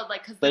 12-year-old,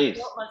 like, because the Please.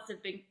 guilt must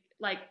have been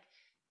like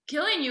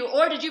killing you,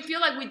 or did you feel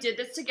like we did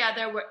this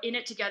together, we're in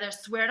it together,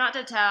 swear not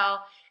to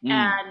tell,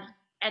 Mm.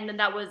 and then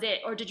that was it,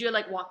 or did you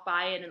like walk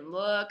by it and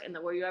look, and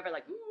then were you ever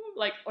like, ooh,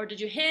 like, or did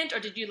you hint, or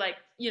did you like,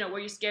 were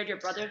you scared your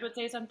brothers would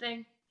say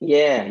something?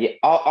 Yeah, yeah,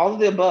 all of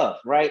the above,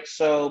 right?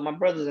 So my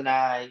brothers and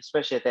I,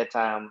 especially at that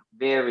time,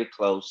 very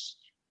close,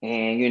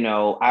 and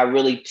I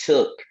really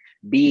took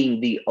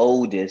being the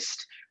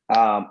oldest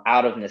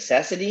out of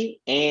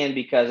necessity, and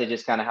because it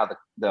just kind of how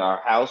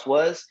our house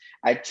was.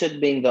 I took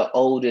being the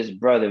oldest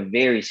brother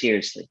very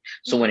seriously.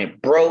 So when Mm-hmm.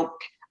 it broke,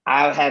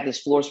 I had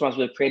this full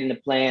responsibility of creating the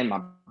plan.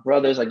 My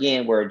brothers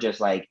again were just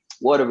like,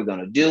 "What are we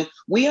gonna do?"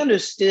 We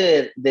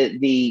understood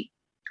the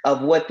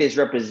of what this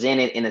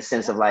represented in a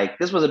sense of like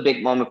this was a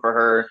big moment for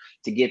her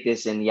to get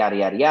this and yada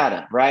yada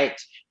yada, right?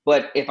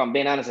 But if I'm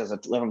being honest,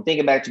 if I'm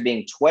thinking back to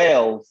being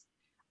 12,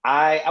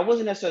 I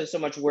wasn't necessarily so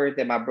much worried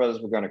that my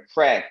brothers were going to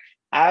crack.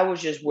 I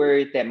was just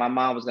worried that my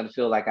mom was going to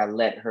feel like I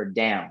let her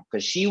down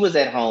because she was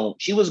at home,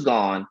 she was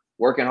gone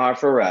working hard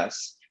for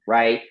us,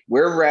 right?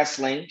 We're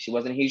wrestling. She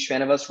wasn't a huge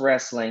fan of us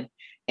wrestling.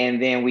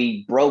 And then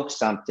we broke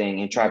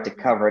something and tried to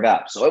Mm-hmm. cover it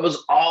up. So it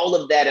was all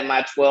of that in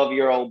my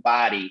 12-year-old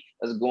body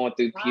was going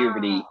through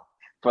puberty Wow.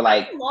 for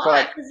That's like a for lot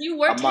like because you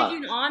were a month.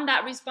 taking on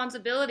that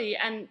responsibility,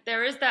 and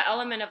there is that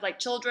element of like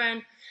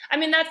children. I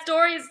mean, that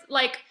story is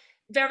like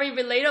very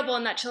relatable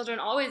in that children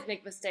always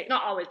make mistakes.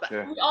 Not always, but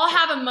Sure. we all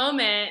have a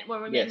moment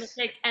where we make Yes.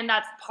 mistakes, and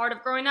that's part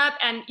of growing up.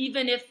 And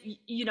even if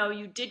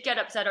you did get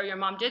upset or your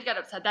mom did get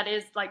upset, that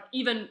is like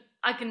even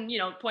I can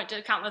point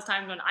to countless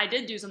times when I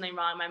did do something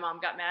wrong, my mom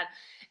got mad,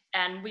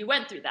 and we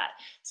went through that.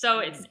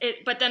 So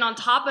but then on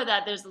top of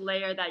that there's a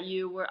layer that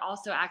you were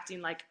also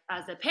acting like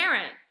as a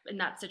parent in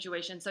that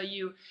situation, so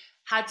you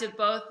had to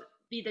both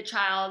be the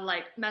child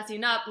like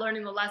messing up,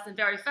 learning the lesson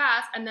very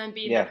fast, and then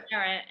being the Yeah.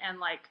 parent and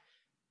like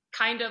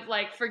kind of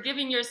like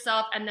forgiving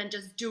yourself and then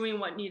just doing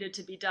what needed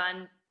to be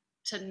done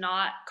to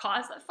not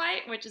cause a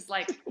fight, which is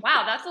like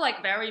wow, that's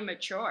like very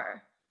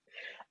mature.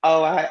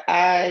 Oh,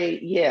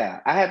 yeah,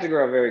 I had to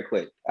grow up very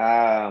quick.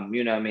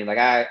 You know what I mean? Like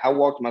I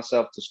walked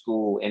myself to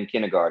school in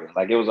kindergarten.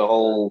 Like it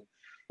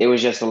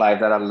was just a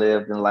life that I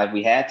lived and a life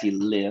we had to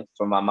live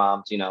for my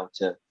mom,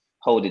 to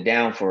hold it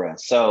down for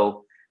us.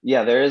 So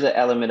yeah, there is an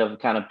element of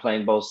kind of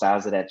playing both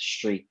sides of that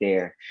street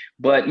there.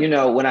 But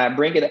when I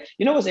bring it up,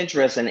 what's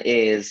interesting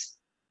is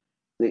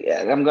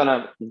I'm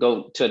gonna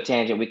go to a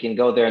tangent. We can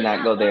go there and not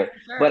Yeah, go no, there.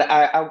 for But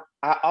sure.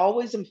 I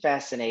always am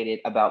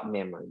fascinated about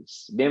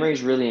memories.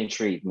 Memories really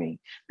intrigue me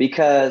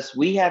because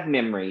we have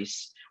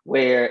memories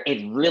where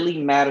it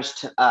really matters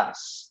to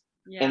us.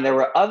 And Yeah. there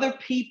were other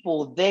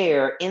people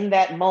there in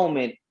that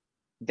moment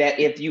that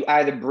if you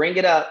either bring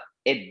it up,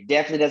 it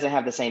definitely doesn't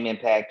have the same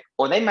impact,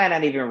 or they might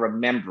not even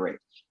remember it.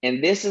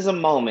 And this is a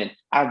moment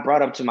I've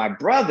brought up to my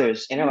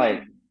brothers, and they're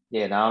like, Mm.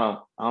 "Yeah,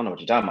 no, I don't know what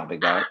you're talking about,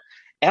 big dog."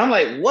 And I'm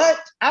like, "What?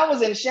 I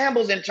was in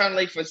shambles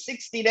internally for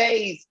 60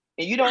 days,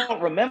 and you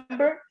don't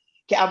remember?"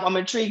 Okay, I'm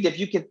intrigued if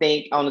you can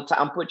think on the time.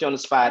 I'm put you on the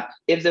spot.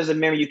 If there's a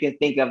memory you can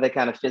think of that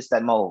kind of fits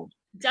that mold,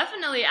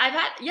 Definitely. I've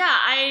had, yeah,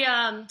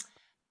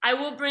 I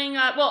will bring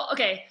up, well,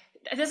 okay.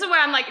 This is where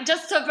I'm like,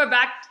 just to, for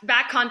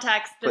back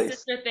context, the please.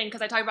 sister thing,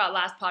 because I talked about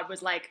last pod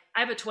was like, I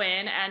have a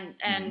twin and Mhm.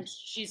 and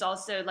she's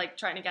also like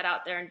trying to get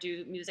out there and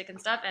do music and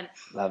stuff. And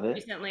Love it.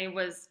 recently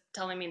was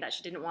telling me that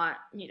she didn't want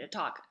me to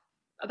talk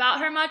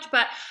about her much.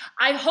 But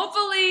I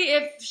hopefully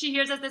if she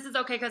hears this is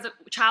okay because of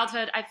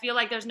childhood, I feel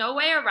like there's no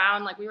way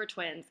around, like we were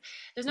twins.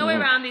 There's no way Mhm.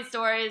 around these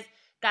stories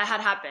that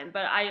had happened.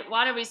 But I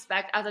want to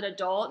respect as an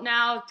adult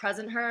now,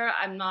 present her.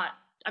 I'm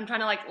trying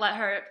to like let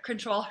her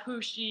control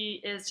who she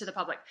is to the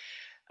public.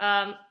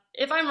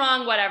 If I'm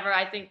wrong, whatever.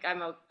 I think I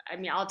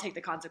mean, I'll take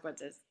the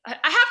consequences. I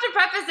have to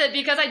preface it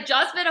because I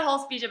just made a whole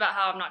speech about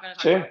how I'm not going to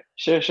talk about Sure, it.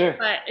 sure, sure.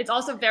 But it's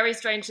also very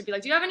strange to be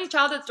like, do you have any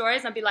childhood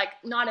stories? And I'd be like,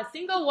 not a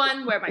single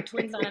one where my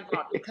twins not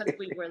involved because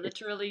we were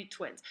literally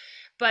twins.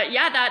 But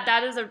yeah,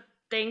 that is a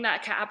thing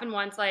that happened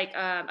once. Like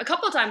a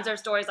couple of times there are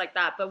stories like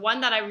that. But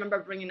one that I remember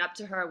bringing up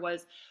to her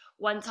was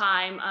one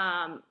time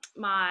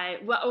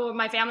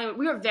my family,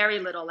 we were very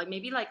little, like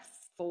maybe like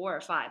 4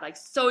 or 5, like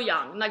so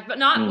young, like, but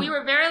not, we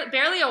were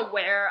barely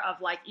aware of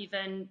like,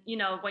 even, you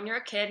know, when you're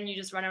a kid and you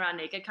just run around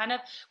naked kind of,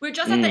 we're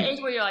just at the age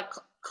where you're like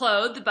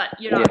clothed, but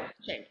you're not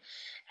ashamed.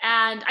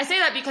 And I say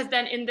that because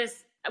then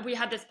we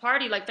had this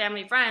party, like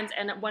family friends,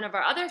 and one of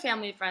our other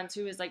family friends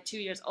who is like 2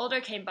 years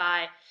older came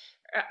by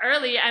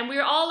early, and we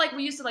were all like,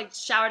 we used to like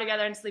shower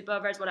together and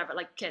sleepovers, whatever,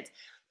 like kids.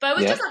 But it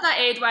was just at that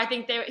age where I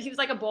think he was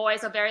like a boy,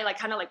 so very like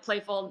kind of like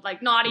playful,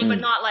 like naughty, but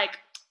not like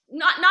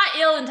not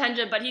ill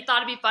intentioned. But he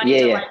thought it'd be funny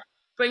to like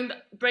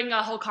bring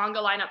a whole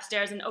conga line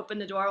upstairs and open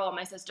the door while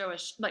my sister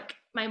was like,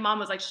 my mom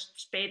was like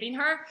bathing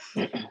her,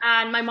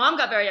 and my mom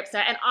got very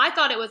upset, and I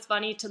thought it was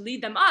funny to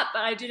lead them up,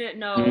 but I didn't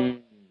know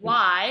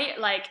why.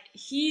 Like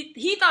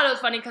he thought it was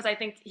funny because I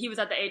think he was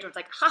at the age where it's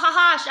like, ha ha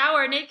ha,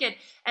 shower naked,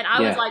 and I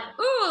was like,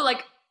 ooh,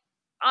 like,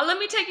 let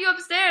me take you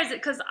upstairs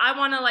because I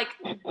want to like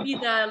be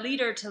the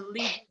leader to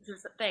lead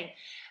this thing.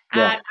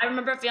 And I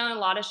remember feeling a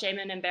lot of shame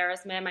and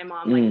embarrassment. My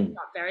mom like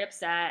got very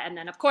upset, and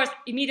then of course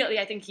immediately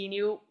I think he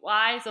knew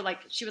why. So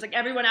like she was like,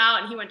 everyone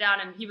out, and he went down,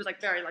 and he was like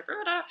very like,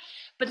 "Rah-rah."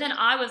 But then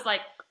I was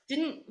like,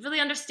 didn't really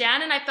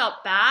understand, and I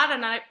felt bad,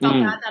 and I felt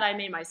bad that I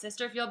made my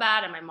sister feel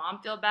bad and my mom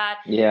feel bad.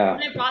 Yeah.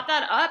 And I brought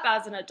that up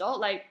as an adult,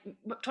 like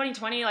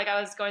 2020, like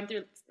I was going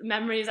through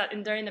memories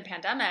during the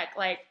pandemic,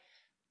 like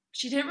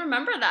she didn't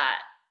remember that.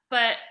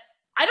 But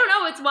I don't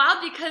know, it's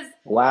wild because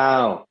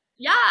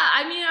yeah,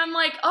 I mean, I'm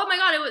like, oh my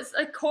God, it was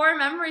a core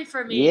memory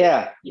for me.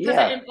 Yeah.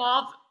 Because it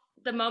involved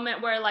the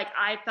moment where like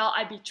I felt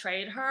I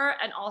betrayed her,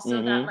 and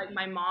also that like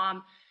my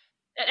mom,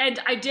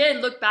 and I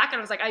did look back and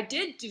I was like, I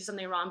did do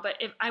something wrong, but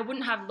if I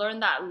wouldn't have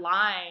learned that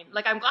line,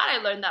 like I'm glad I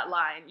learned that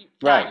line.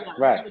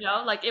 Right. You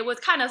know, like it was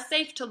kind of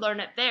safe to learn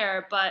it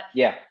there, but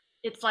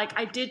it's like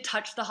I did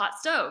touch the hot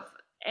stove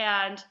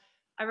and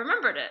I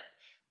remembered it.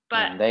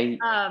 But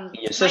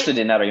your sister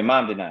did not, or your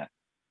mom did not.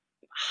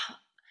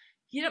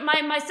 You know,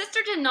 my sister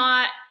did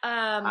not.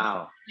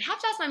 Wow. I have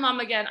to ask my mom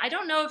again. I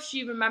don't know if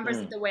she remembers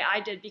it the way I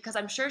did, because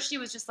I'm sure she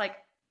was just like,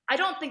 I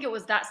don't think it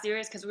was that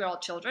serious because we were all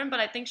children, but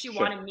I think she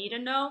wanted me to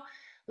know,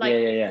 like,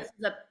 this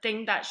is a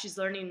thing that she's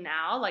learning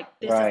now, like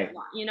this is,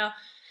 you know.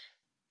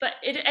 But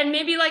and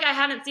maybe like I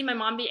hadn't seen my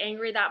mom be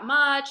angry that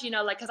much, you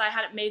know, like because I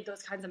hadn't made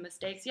those kinds of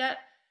mistakes yet.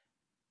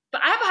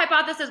 But I have a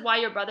hypothesis why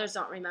your brothers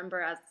don't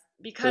remember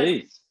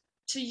because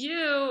to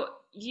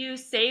you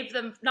saved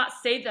them, not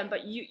saved them,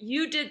 but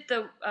you did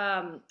the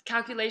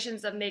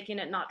calculations of making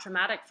it not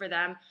traumatic for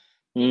them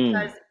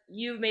because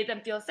you made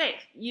them feel safe.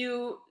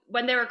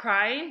 When they were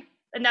crying,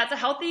 and that's a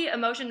healthy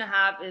emotion to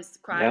have, is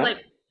crying.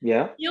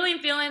 Feeling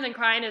feelings and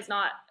crying is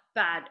not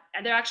bad,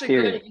 and they're actually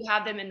good if you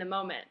have them in the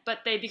moment, but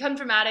they become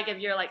traumatic if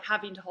you're like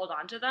having to hold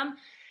on to them.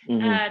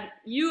 And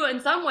you in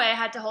some way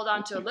had to hold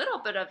on to a little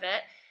bit of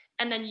it,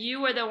 and then you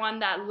were the one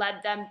that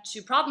led them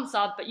to problem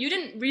solve, but you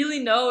didn't really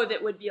know if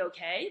it would be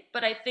okay.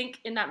 But I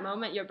think in that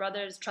moment, your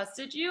brothers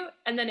trusted you,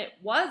 and then it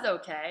was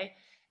okay.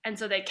 And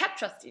so they kept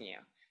trusting you.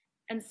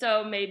 And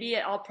so maybe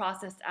it all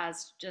processed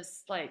as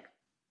just like,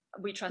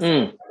 we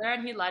trusted each other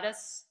and he led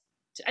us.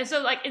 And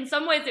so like, in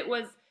some ways it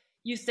was,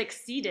 you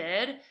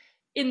succeeded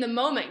in the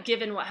moment,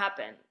 given what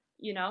happened,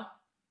 you know?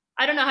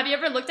 I don't know. Have you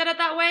ever looked at it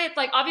that way? It's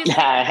like, obviously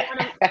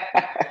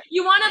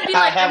you want to be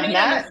like, I made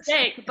a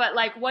mistake, but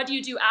like, what do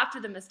you do after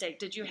the mistake?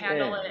 Did you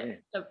handle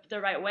it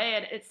the right way?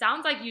 And it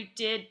sounds like you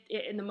did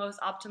it in the most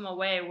optimal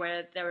way,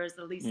 where there was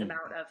the least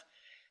amount of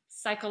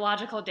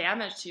psychological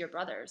damage to your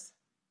brothers.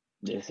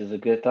 This is a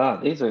good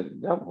thought.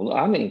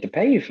 I need to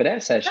pay you for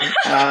that session.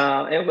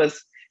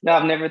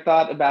 I've never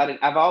thought about it.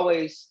 I've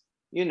always,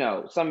 you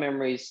know, some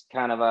memories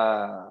kind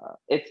of,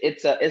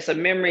 it's a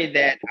memory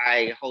that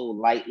I hold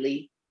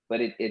lightly, but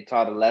it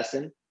taught a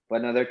lesson.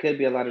 But no, there could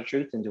be a lot of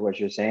truth into what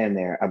you're saying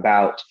there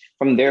about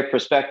from their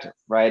perspective,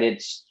 right?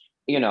 It's,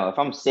 you know, if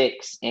I'm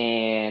 6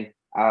 and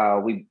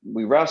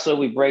we wrestle,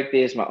 we break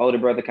this, my older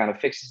brother kind of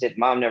fixes it,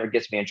 mom never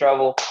gets me in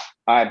trouble.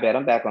 All right, bet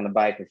I'm back on the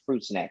bike with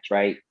fruit snacks,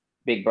 right?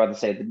 Big brother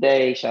saved the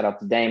day. Shout out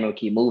to Damon,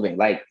 keep moving.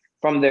 Like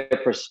from their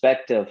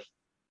perspective,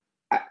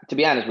 to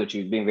be honest with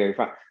you, being very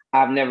frank,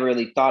 I've never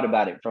really thought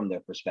about it from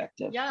their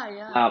perspective.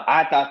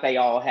 I thought they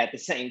all had the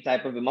same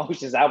type of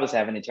emotions I was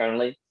having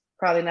internally.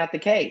 Probably not the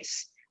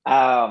case.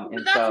 But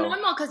that's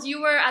normal because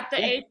you were at the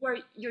age where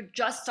you're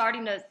just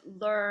starting to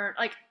learn.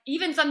 Like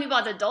even some people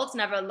as adults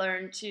never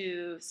learn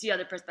to see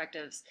other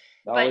perspectives.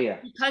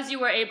 Because you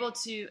were able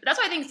to, that's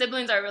why I think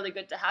siblings are really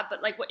good to have.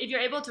 But like if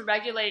you're able to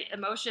regulate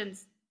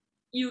emotions,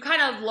 you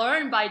kind of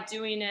learn by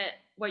doing it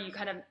where you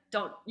kind of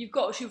you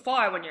go too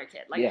far when you're a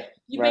kid. Like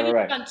you maybe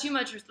done too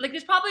much. Like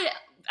there's probably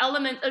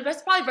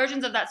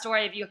versions of that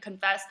story if you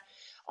confessed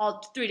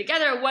all 3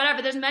 together or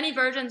whatever. There's many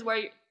versions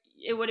where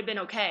it would have been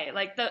okay.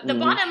 Like the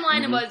bottom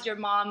line was your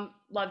mom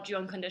loved you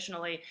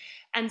unconditionally.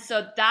 And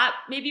so that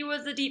maybe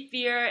was a deep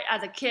fear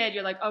as a kid.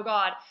 You're like, oh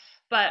God.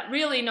 But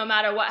really, no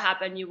matter what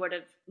happened, you would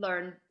have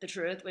learned the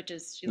truth, which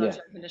is she loves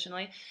you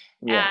unconditionally.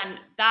 And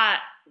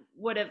that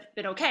would have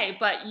been okay.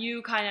 But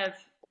you kind of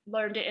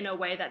learned it in a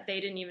way that they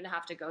didn't even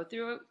have to go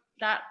through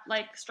that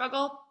like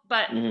struggle.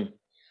 But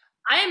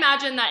I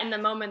imagine that in the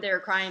moment they were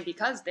crying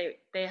because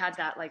they had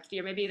that like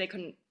fear. Maybe they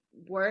couldn't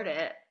word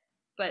it,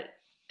 but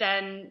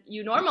then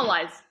you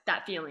normalize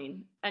that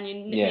feeling, and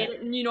Yeah.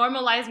 you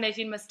normalize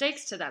making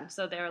mistakes to them.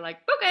 So they're like,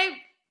 okay.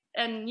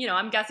 And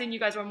I'm guessing you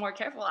guys were more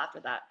careful after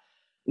that.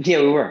 Yeah,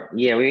 we were.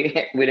 Yeah, we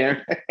didn't.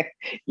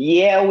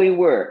 Yeah, we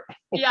were.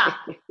 Yeah.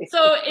 So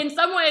in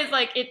some ways,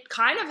 like it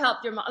kind of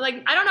helped your mom. Like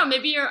I don't know,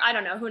 maybe I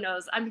don't know, who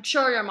knows? I'm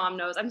sure your mom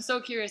knows. I'm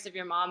so curious if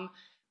your mom,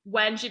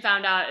 when she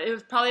found out, it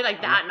was probably like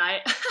I'm, that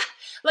night.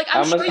 Like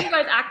I'm I'm sure a, you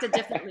guys acted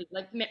differently.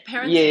 Like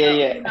parents yeah,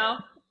 yeah, know, yeah.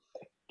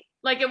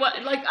 Like it was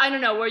like I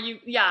don't know. Were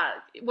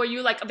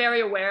you like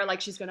very aware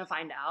like she's gonna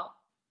find out?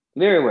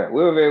 Very aware.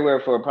 We were very aware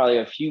for probably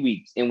a few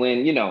weeks, and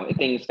when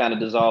things kind of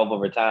dissolve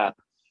over time.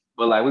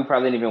 But like we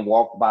probably didn't even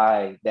walk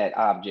by that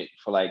object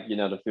for like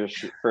the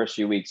first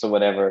few weeks or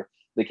whatever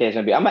the case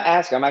may be. I'm gonna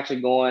ask her. I'm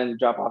actually going to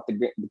drop off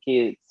the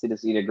kids to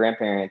see their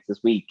grandparents this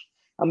week.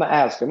 I'm gonna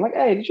ask her. I'm like,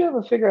 hey, did you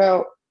ever figure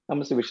out? I'm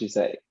gonna see what she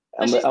say.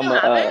 Does she still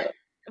have it?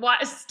 Why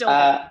is still there?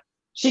 uh,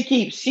 she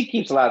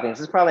keeps a lot of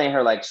things. It's probably in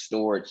her like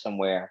storage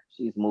somewhere.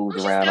 She's moved Oh,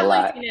 she's around a definitely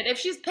lot. seen it. If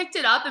she's picked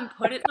it up and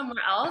put it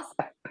somewhere else,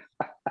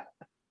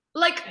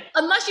 like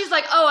unless she's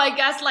like, oh, I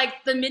guess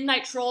like the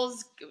midnight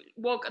trolls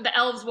the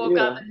elves woke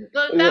up, Yeah,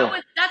 and yeah.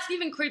 that's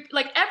even creepy.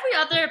 Like every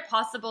other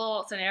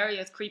possible scenario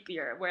is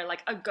creepier, where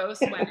like a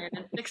ghost went in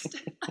and fixed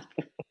it.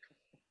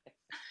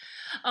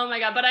 Oh my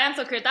god! But I am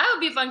so curious. That would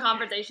be a fun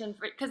conversation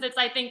because it's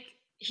I think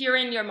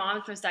hearing your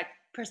mom's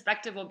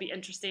perspective will be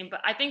interesting,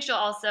 but I think she'll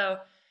also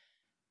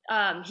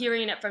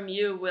hearing it from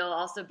you will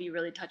also be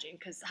really touching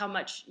because how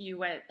much you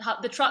went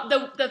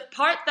the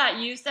part that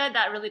you said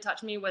that really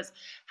touched me was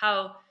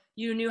how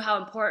you knew how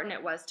important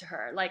it was to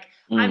her. Like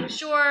I'm Mm.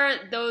 sure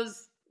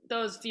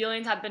those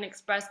feelings have been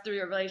expressed through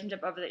your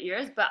relationship over the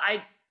years, but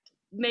I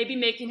maybe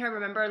making her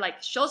remember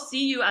like she'll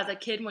see you as a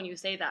kid when you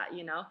say that,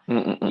 you see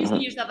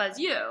Mm-mm-mm. yourself as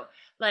you,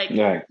 like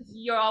Right.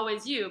 you're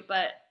always you.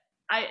 But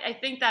I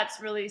think that's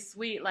really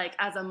sweet, like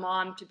as a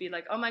mom to be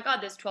like, oh my god,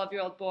 this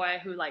 12-year-old boy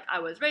who like I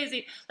was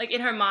raising, like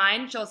in her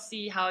mind she'll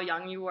see how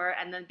young you were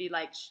and then be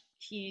like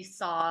he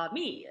saw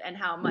me and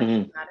how much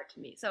you Hmm. mattered to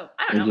me. So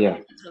I don't know, I Yeah.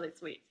 think that's really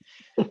sweet.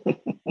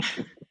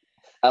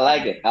 I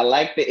like it. I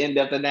like the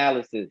in-depth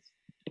analysis.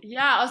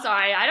 Yeah, oh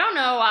sorry. I don't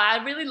know.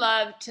 I really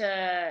love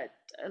to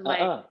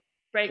like Uh-uh.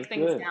 break That's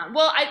things good. down.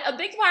 Well, a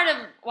big part of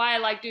why I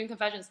like doing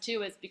confessions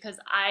too is because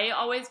I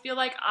always feel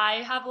like I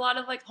have a lot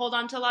of like hold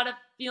on to a lot of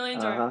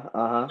feelings or Uh-huh.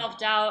 Uh-huh.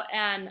 self-doubt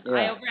and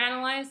I Yeah.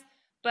 overanalyze.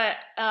 But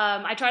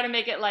I try to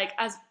make it like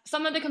as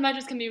some of the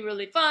confessions can be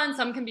really fun,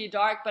 some can be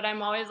dark, but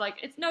I'm always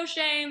like it's no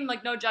shame,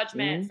 like no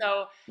judgment. Hmm.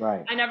 So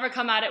Right. I never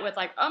come at it with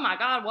like, oh my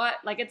god, what?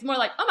 Like it's more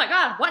like, oh my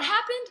god, what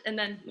happened? And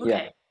then Yeah.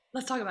 okay,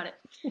 let's talk about it.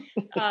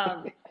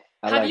 Um,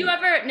 I have like you it.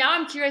 ever, now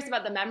I'm curious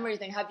about the memory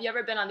thing. Have you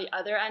ever been on the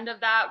other end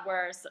of that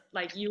where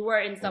like you were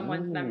in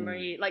someone's Mm.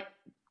 memory, like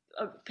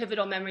a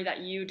pivotal memory that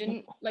you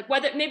didn't, like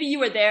whether maybe you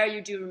were there,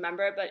 you do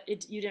remember it, but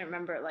you didn't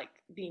remember it like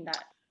being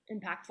that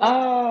impactful?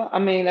 I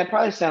mean, that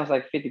probably sounds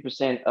like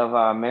 50% of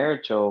our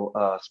marital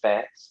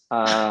spats.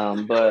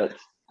 But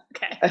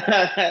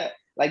Okay.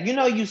 like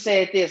you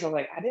said this. I was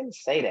like, I didn't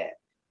say that.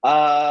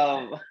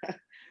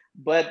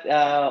 But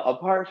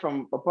apart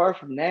from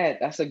that,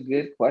 that's a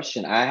good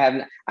question. I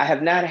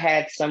have not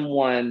had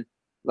someone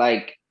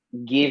like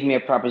give me a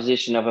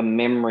proposition of a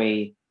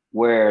memory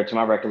where, to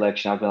my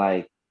recollection, I've been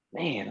like,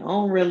 man, I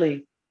don't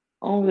really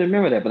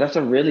remember that. But that's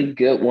a really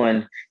good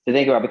one to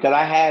think about because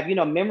I have,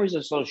 memories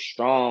are so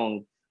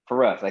strong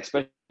for us, like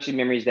especially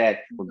memories that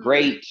were Mhm.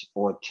 great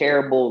or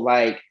terrible,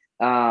 like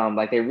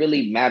they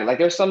really matter. Like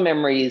there's some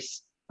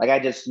memories, like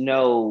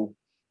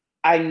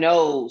I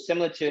know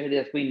similar to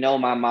this, we know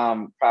my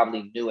mom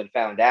probably knew and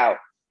found out.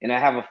 And I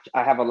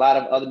have a lot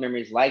of other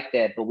memories like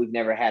that, but we've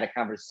never had a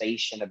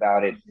conversation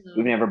about it.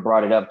 We've Mhm. never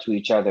brought it up to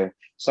each other.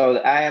 So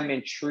I am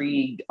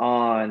intrigued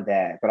on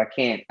that, but I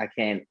can't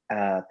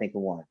think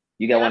of one.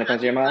 You got Yeah, one that comes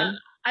to your mind?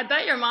 I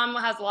bet your mom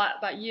has a lot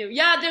about you.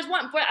 Yeah, there's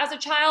one, but as a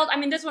child, I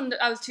mean, this one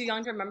I was too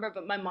young to remember,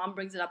 but my mom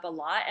brings it up a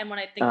lot. And when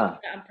I think about Uh,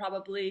 it, I'm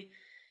probably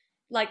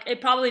like,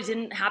 it probably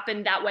didn't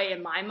happen that way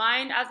in my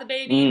mind as a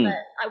baby.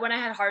 But mm, when I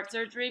had heart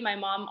surgery, my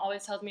mom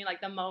always tells me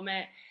like the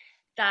moment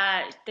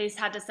that they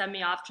had to send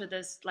me off to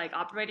this like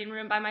operating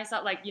room by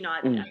myself, like,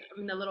 mm.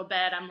 in the little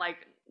bed, I'm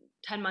like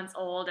 10 months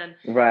old.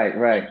 Right,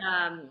 right.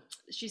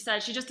 She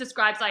said she just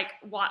describes like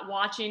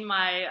watching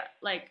my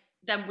like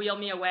them wheel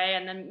me away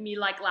and then me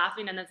like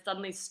laughing and then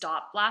suddenly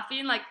stop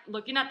laughing, like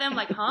looking at them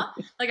like huh,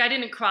 like I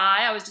didn't cry,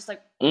 I was just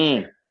like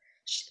Mm.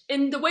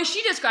 in the way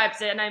she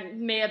describes it, and I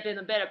may have been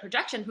a bit of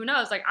projection, who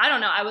knows, like I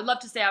don't know, I would love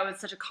to say I was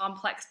such a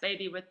complex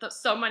baby with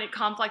so many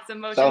complex So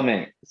emotions,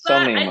 many, but so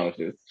many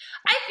emotions.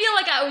 I feel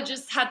like I would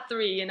just had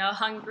three,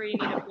 hungry,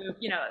 need a poop,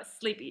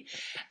 sleepy.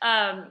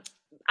 um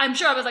I'm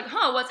sure I was like,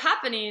 huh, what's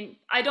happening?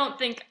 I don't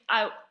think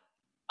I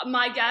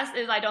My guess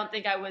is I don't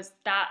think I was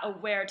that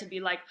aware to be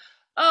like,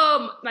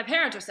 oh, my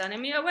parents are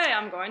sending me away,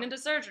 I'm going into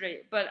surgery.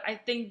 But I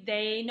think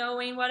they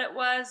knowing what it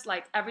was,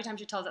 like every time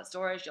she tells that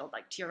story, she'll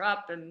like tear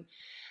up and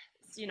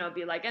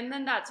be like, and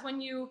then that's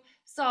when you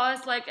saw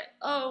us, like,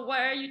 oh, why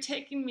are you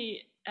taking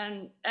me?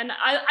 and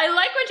I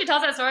like when she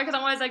tells that story because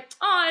I'm always like,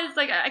 oh, it's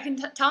like I can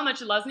tell how much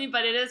she loves me,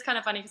 but it is kind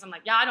of funny because I'm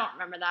like, yeah, I don't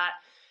remember that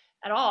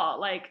at all.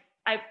 Like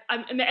I'm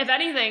if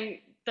anything,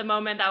 the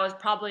moment that was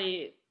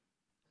probably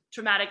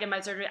traumatic in my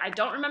surgery, I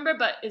don't remember,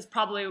 but is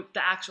probably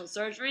the actual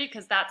surgery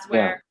because that's Yeah.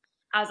 where,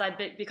 as I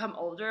become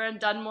older and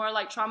done more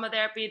like trauma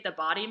therapy, the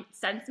body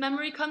sense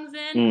memory comes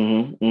in,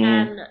 Mm-hmm.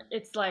 and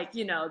it's like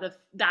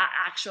that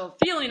actual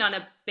feeling on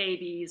a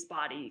baby's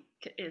body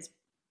is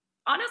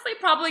honestly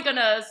probably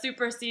gonna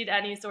supersede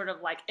any sort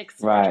of like Right.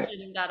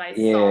 expression that I saw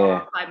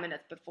Yeah. 5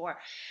 minutes before.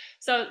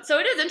 So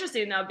it is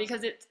interesting though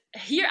because it's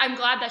here. I'm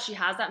glad that she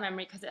has that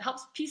memory because it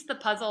helps piece the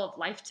puzzle of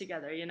life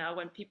together.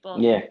 When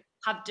people Yeah.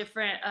 have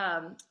different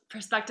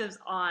perspectives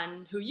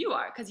on who you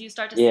are because you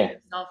start to see Yeah.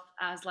 yourself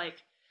as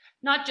like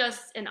not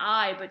just an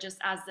I, but just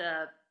as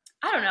a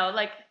I don't know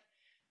like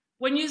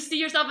when you see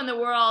yourself in the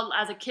world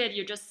as a kid,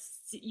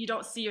 you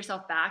don't see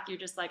yourself back. You're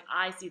just like,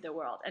 I see the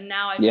world. And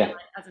now I feel Yeah.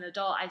 like as an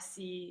adult, I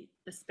see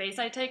the space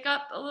I take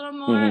up a little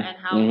more Mm-hmm. and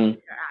how it Mm-hmm.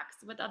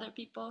 interacts with other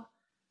people.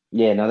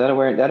 Yeah. No,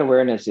 that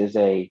awareness is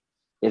a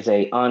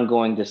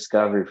ongoing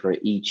discovery for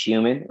each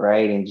human,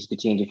 right? And just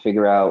continue to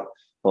figure out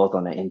both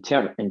on the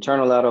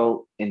internal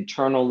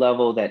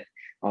level that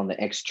on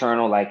the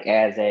external, like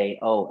as a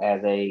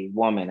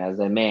woman, as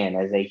a man,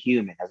 as a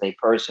human, as a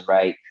person,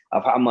 right?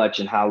 Of how much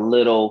and how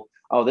little.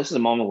 Oh, this is a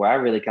moment where I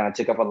really kind of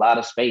took up a lot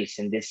of space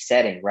in this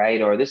setting, right?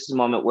 Or this is a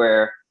moment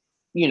where,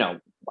 you know,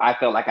 I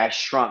felt like I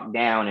shrunk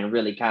down and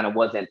really kind of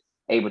wasn't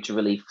able to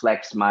really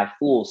flex my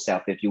full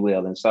self, if you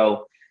will. And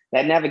so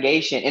that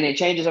navigation, and it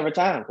changes over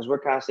time because we're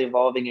constantly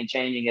evolving and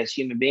changing as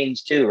human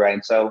beings too,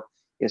 right? So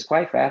it's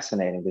quite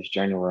fascinating, this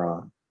journey we're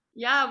on.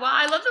 Yeah, well,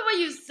 I love the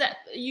way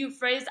you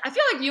phrased. I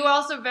feel like you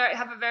also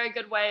have a very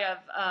good way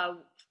of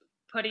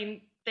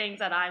putting things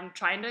that I'm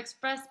trying to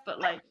express, but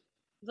like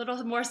a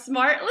little more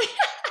smartly.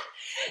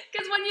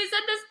 Because when you said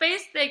the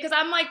space thing, because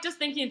I'm like just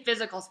thinking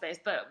physical space,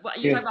 but what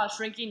you talk Yeah. about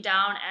shrinking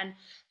down and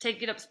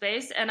taking up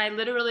space, and I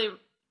literally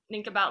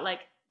think about like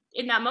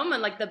in that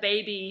moment, like the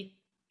baby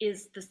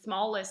is the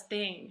smallest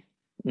thing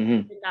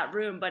Hmm. in that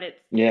room, but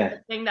it's Yeah. the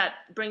thing that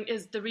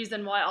is the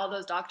reason why all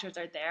those doctors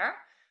are there,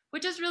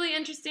 which is really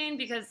interesting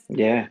because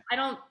Yeah. I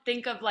don't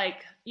think of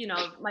like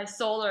my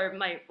soul or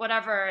my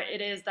whatever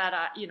it is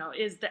that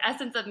is the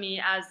essence of me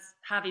as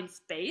having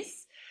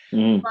space,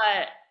 Hmm.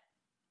 but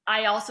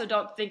I also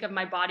don't think of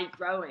my body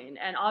growing.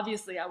 And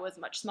obviously, I was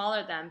much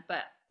smaller then,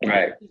 but when I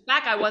Right. think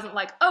back, I wasn't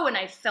like, oh, and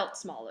I felt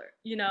smaller.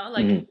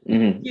 Like, Hmm.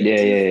 Hmm. do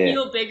Yeah. you Yeah. Yeah.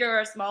 feel bigger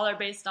or smaller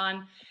based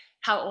on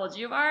how old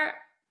you are?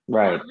 Not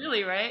Right.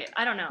 really, right?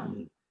 I don't know.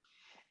 Mhm.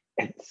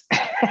 It's I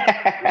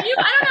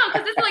don't know,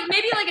 because it's like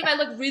maybe like if I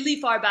look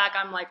really far back,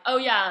 I'm like, oh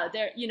yeah,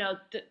 there.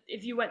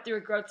 If you went through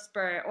a growth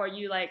spurt, or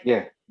you like,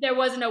 yeah. there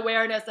was an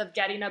awareness of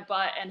getting a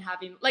butt and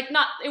having like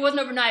not, it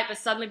wasn't overnight, but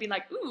suddenly being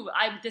like, ooh,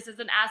 this is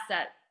an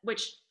asset,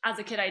 which as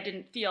a kid I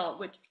didn't feel,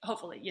 which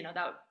hopefully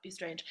that would be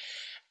strange,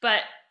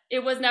 but it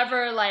was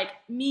never like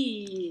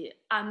me.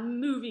 I'm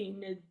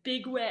moving in a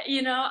big way.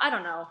 I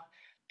don't know.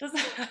 Does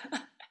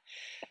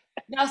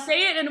now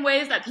say it in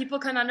ways that people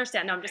can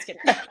understand. No, I'm just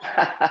kidding.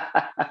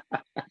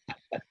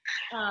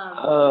 Um,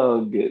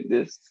 Oh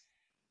goodness.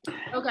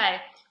 Okay.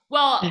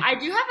 Well, I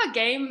do have a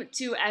game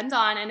to end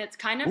on, and it's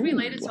kind of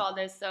related to Ooh, all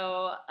this.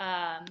 So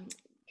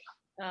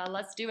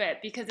let's do it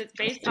because it's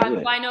let's based do on.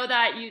 Well, it. I know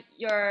that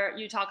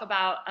you talk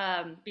about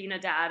being a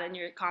dad and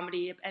your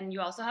comedy, and you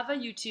also have a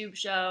YouTube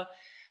show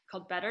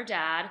called Better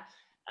Dad.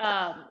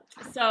 Um,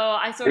 so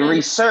I sort of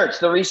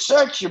The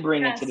research you're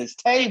bringing to yes, this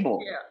thank table.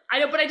 you. I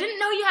know, but I didn't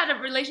know you had a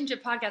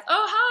relationship podcast.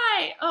 Oh,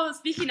 hi. Oh,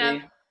 speaking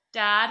of See,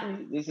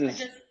 dad, this I is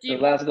just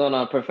there's lots going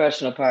on.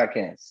 Professional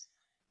podcast,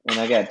 and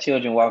I got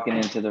children walking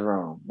into the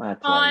room. I Oh,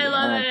 tell I you,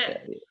 love I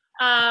it.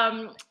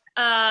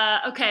 tell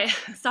you. Okay,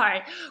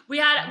 sorry. We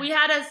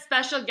had a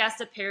special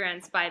guest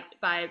appearance by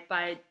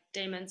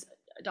Damon's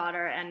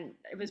daughter, and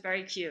it was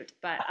very cute.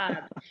 But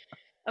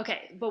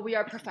okay, but we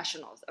are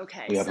professionals.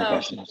 Okay, We are so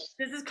professionals.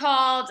 this is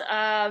called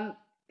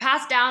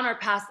pass down or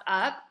pass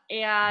up,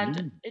 and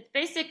Mm. it's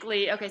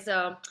basically okay.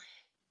 So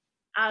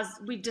as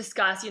we've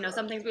discussed,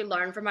 some things we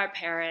learn from our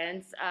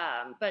parents.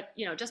 But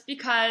just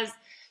because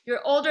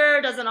you're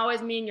older doesn't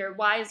always mean you're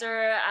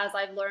wiser, as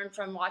I've learned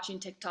from watching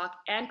TikTok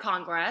and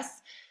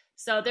Congress.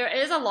 So there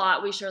is a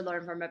lot we should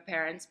learn from our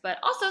parents, but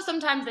also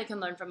sometimes they can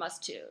learn from us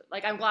too.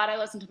 Like I'm glad I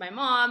listened to my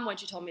mom when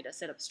she told me to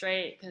sit up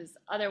straight, because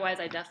otherwise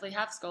I definitely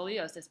have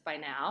scoliosis by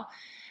now.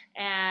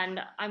 And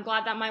I'm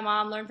glad that my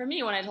mom learned from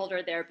me when I told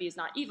her therapy is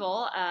not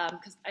evil,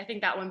 because I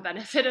think that one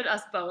benefited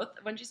us both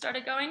when she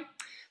started going.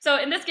 So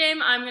in this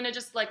game, I'm gonna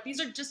just like these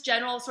are just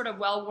general sort of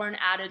well-worn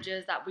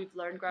adages that we've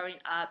learned growing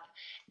up,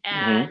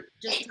 and Hmm.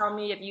 just tell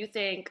me if you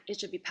think it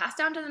should be passed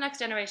down to the next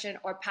generation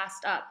or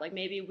passed up. Like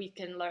maybe we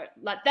can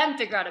let them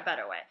figure out a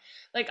better way.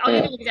 Like I'll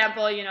give Yeah. you an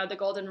example. The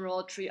golden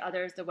rule: treat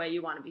others the way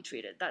you want to be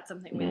treated. That's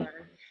something we Hmm.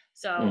 learned.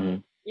 So Hmm.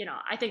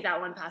 I think that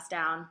one passed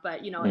down.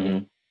 But if Hmm.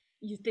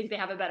 you think they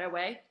have a better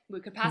way,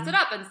 we could pass it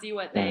up and see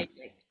what Yeah. they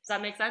think. Does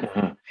that make sense?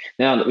 Uh-huh.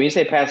 Now, when you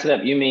say pass it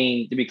up, you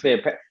mean, to be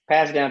clear,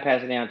 pass it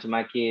down to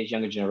my kids,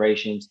 younger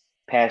generations.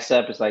 Pass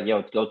up. It's like,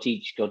 yo, go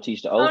teach the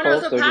Oh old no,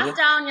 folks. so Or what you pass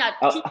say? down, yeah,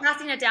 Oh, keep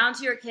passing it down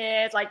to your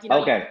kids, like, you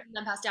okay, can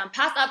then pass down.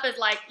 Pass up is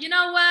like, you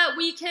know what,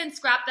 we can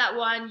scrap that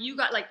one. You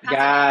got like pass it up.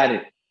 got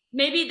it.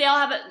 Maybe they'll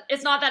have it.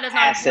 It's not that it's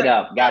not Pass it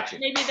important, up. but Got you.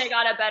 maybe they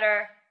got a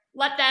better.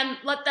 Let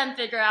them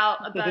figure out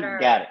a Got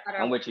it. better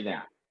I'm with you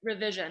now.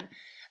 revision.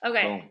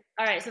 Okay, Boom.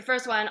 all right. So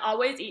first one,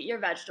 always eat your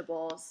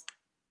vegetables.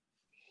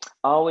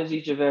 Always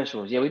eat your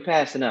vegetables. Yeah, we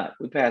passing up.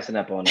 We passing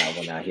up on that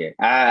one out here.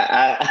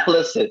 I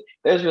listen.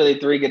 There's really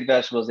 3 good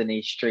vegetables in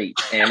these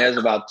streets, and there's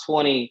about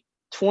 20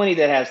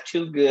 that has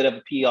too good of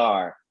a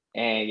PR.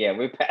 And yeah,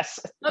 we're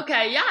passing.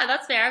 Okay, yeah,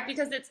 that's fair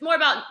because it's more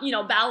about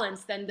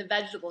balance than the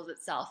vegetables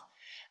itself.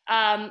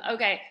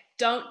 Okay,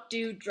 don't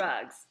do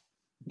drugs.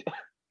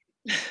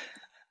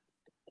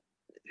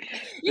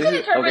 You can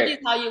interpret these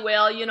how you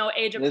will,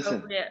 age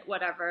appropriate,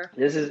 whatever.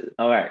 This is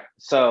all right.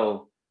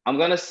 So I'm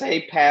gonna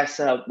say pass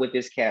up with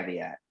this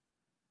caveat.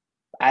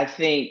 I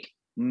think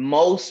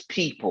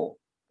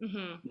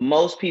Mm-hmm.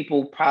 most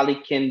people probably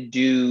can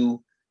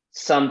do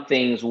some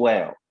things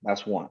well.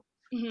 That's one.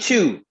 Mm-hmm.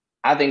 2,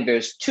 I think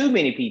there's too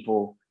many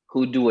people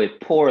who do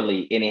it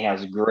poorly and it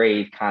has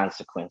grave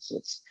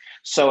consequences.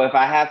 So if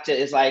I have to,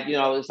 it's like,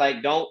 it's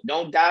like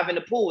don't dive in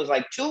the pool. It's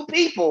like 2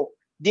 people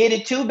did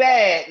it too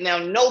bad. Now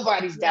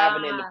nobody's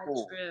diving in the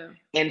pool. True.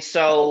 And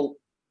so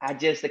I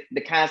just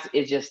the concept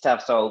is just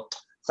tough. So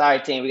sorry,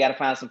 team, we got to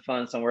find some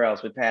fun somewhere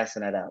else. We're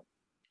passing it up.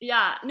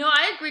 Yeah, no,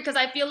 I agree because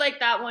I feel like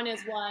that one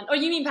is one. Oh,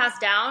 you mean pass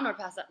down or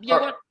pass up?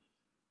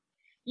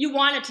 You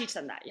want to teach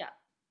them that, yeah.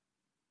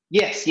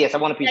 Yes, I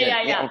want to be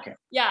Yeah. Okay.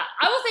 Yeah,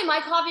 I will say my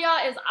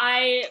caveat is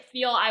I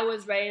feel I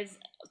was raised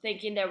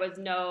thinking there was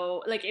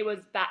no, like it was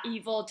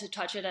evil to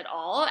touch it at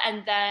all.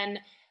 And then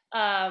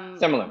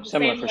similar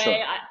same for way,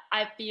 sure.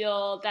 I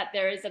feel that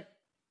there is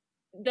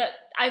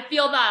I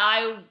feel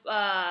that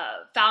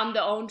I found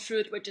the own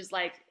truth, which is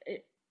like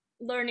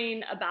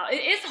learning about it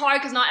is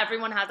hard because not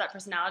everyone has that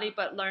personality,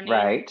 but learning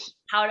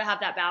how to have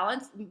that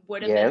balance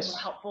would have been more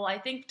helpful, I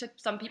think, to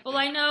some people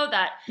I know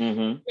that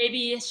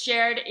maybe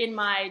shared in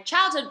my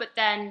childhood, but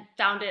then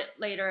found it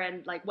later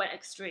and like went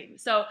extreme.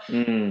 So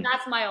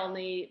that's my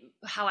only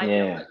how I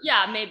feel. But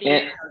yeah, maybe I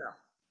don't know.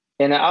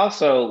 And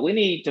also, we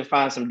need to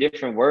find some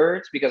different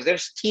words because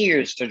there's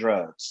tiers to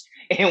drugs,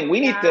 and we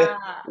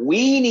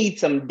need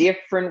some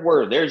different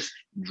words. There's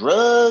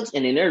drugs,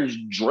 and then there's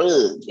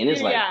drugs, and it's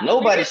like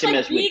nobody should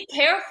mess with. Be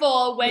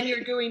careful when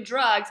you're doing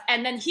drugs,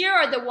 and then here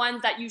are the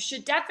ones that you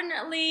should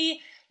definitely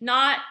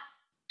not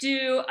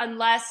do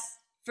unless,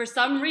 for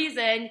some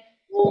reason,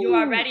 you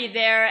are already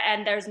there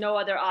and there's no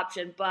other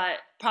option. But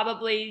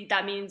probably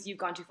that means you've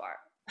gone too far.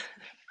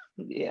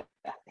 Yeah.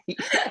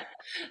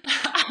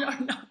 I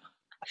don't know.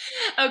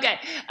 Okay,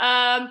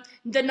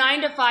 the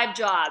 9 to 5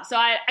 job. So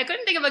I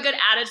couldn't think of a good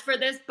adage for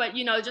this, but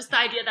just the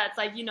idea that's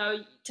like,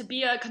 to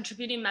be a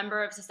contributing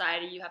member of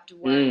society, you have to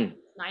work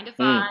 9 to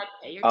 5,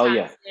 pay your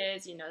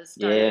taxes,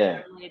 start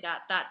early,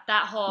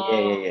 that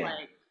whole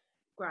like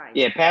grind.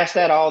 Yeah, pass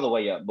that all the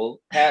way up, boo.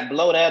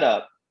 Blow that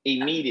up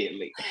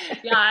immediately.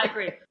 Yeah, I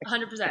agree,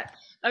 100%.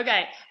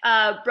 Okay,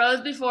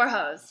 bros before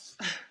hoes.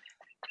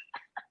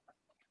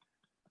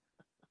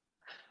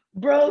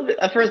 Bro,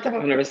 the first time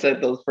I've never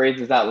said those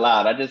phrases out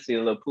loud. I just see a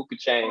little puka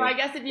chain. Well, I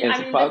guess this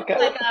is like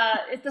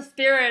it's the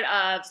spirit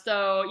of,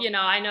 so,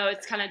 I know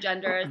it's kind of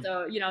gender,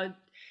 so,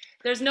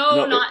 there's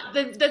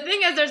the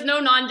thing is there's no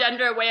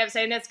non-gender way of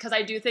saying this because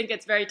I do think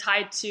it's very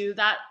tied to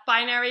that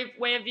binary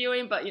way of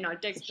viewing, but,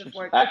 dicks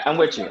before. I'm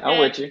with you. That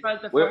whole thing,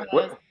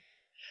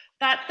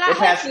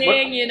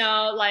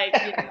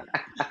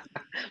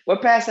 We're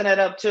passing that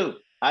up too.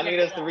 I need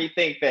us to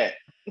rethink that.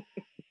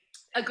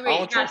 Agreed. I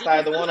don't trust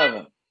either one of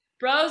them.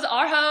 Bros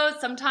are hoes.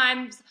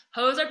 Sometimes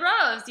hoes are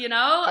bros,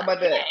 How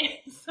about that?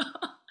 So,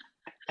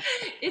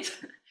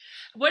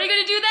 what are you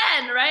going to do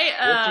then, right?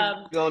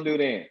 What you going to do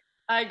then?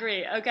 I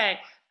agree. Okay.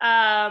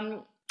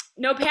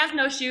 No pants,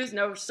 no shoes,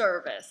 no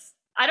service.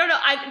 I don't know.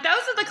 That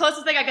was the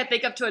closest thing I could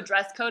think of to a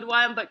dress code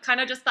one, but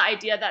kind of just the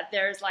idea that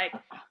there's like,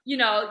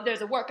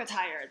 there's a work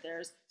attire,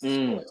 there's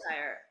school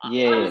attire.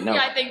 Honestly,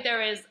 I think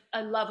there is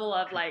a level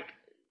of like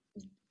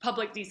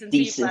public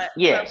decency, but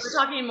we're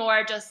talking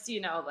more just,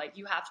 like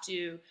you have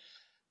to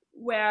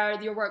wear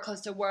your work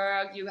clothes to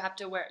work. You have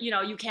to wear,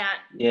 you can't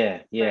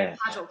wear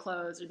casual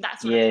clothes or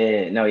that sort of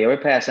thing. We're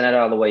passing that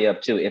all the way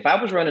up too. If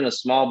I was running a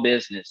small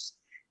business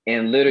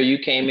and literally you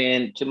came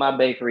in to my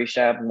bakery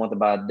shop and wanted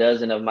about a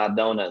dozen of my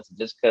donuts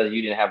just because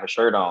you didn't have a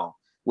shirt on,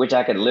 which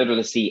I could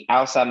literally see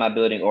outside my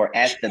building or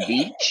at the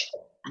beach,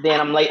 then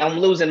I'm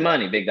losing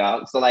money, big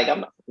dog. So like,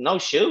 I'm no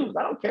shoes.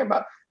 I don't care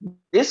about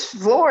this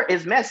floor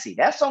is messy.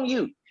 That's on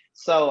you.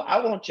 So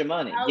I want your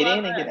money. Get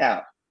in and get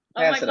out.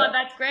 Oh my God,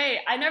 that's great.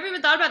 I never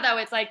even thought about that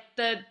way. It's like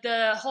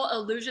the whole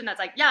illusion that's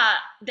like, yeah,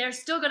 they're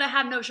still going to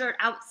have no shirt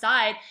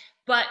outside,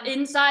 but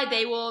inside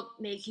they will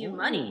make you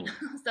money.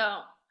 So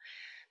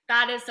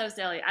that is so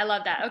silly. I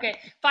love that. Okay,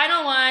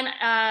 final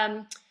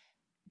one.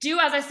 Do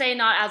as I say,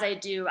 not as I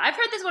do. I've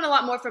heard this one a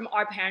lot more from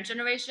our parent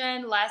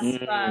generation, less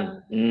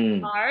from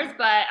ours,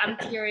 but I'm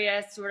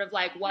curious sort of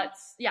like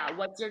what's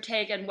your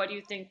take and what do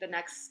you think the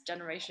next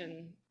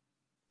generation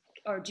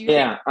Or do you think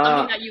Yeah.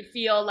 something that you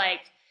feel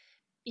like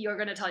you're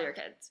going to tell your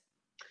kids?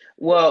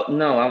 Well,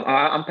 no,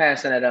 I'm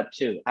passing it up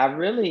too. I've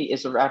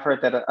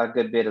heard that a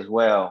good bit as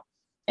well,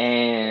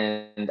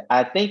 and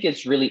I think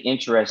it's really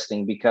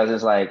interesting because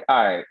it's like,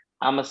 all right,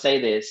 I'm gonna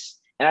say this,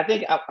 and I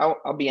think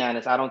I'll be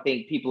honest. I don't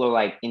think people are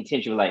like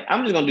intentionally like,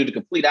 I'm just gonna do the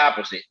complete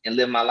opposite and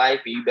live my life,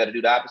 and you better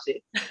do the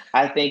opposite.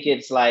 I think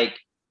it's like,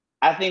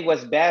 I think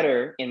what's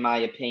better, in my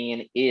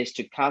opinion, is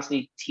to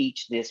constantly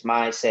teach this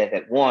mindset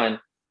that one,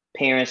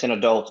 parents and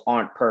adults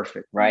aren't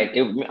perfect, right? I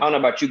don't know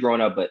about you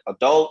growing up, but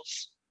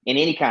adults in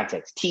any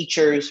context,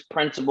 teachers,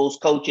 principals,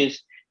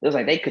 coaches, it was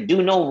like they could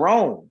do no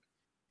wrong.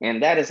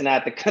 And that is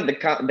not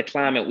the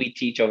climate we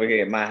teach over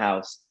here at my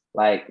house.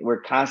 Like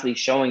we're constantly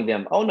showing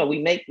them, oh no,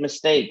 we make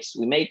mistakes,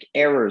 we make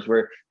errors,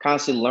 we're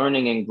constantly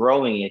learning and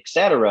growing,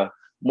 etc.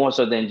 More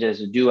so than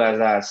just do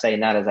as I say,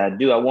 not as I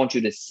do. I want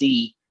you to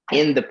see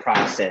in the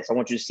process. I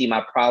want you to see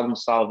my problem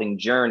solving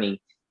journey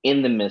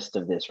in the midst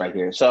of this right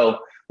here. So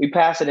we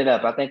passing it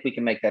up. I think we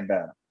can make that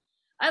better.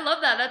 I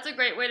love that. That's a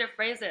great way to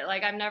phrase it.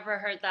 Like I've never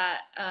heard that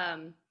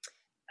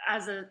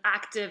as an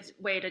active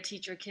way to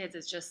teach your kids.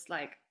 It's just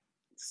like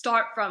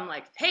start from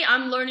like, hey,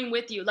 I'm learning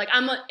with you. Like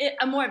I'm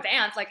more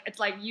advanced. Like it's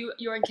like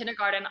you're in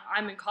kindergarten,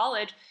 I'm in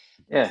college.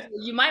 Yeah. So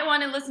you might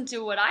want to listen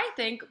to what I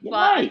think, You're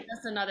but right. I'm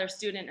just another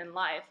student in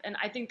life. And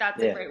I think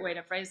that's Yeah. a great way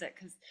to phrase it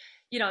because,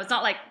 you know, it's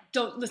not like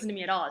don't listen to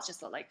me at all. It's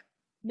just like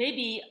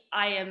maybe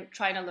I am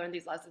trying to learn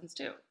these lessons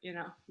too, you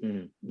know?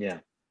 Yeah,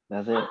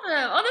 that's it. Awesome.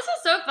 Oh, this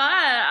was so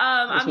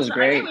fun. This was I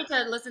great. can't wait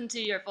to listen to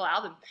your full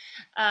album.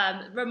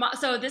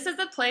 So this is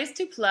the place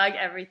to plug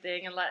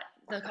everything and let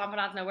the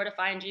confidants know where to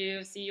find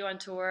you, see you on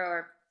tour,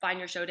 or find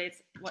your show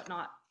dates,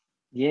 whatnot.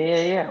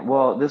 Yeah.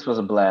 Well, this was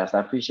a blast. I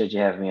appreciate you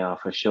having me on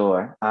for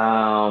sure.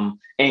 And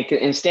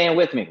stand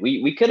with me.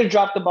 We could have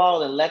dropped the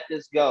ball and let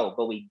this go,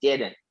 but we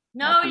didn't.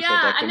 No,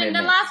 yeah. And then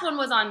the last one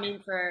was on me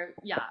but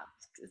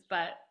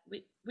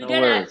we No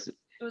did worries. it.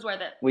 It was worth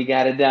it. We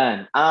got it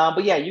done.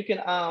 But yeah, you can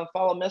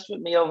mess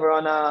with me over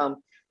on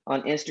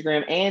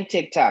Instagram and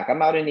TikTok.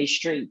 I'm out in these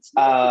streets.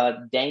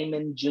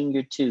 Damon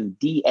Jr. 2,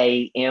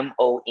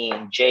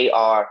 Damon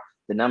Jr.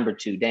 the number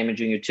 2, Damon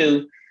Jr.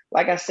 2.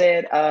 Like I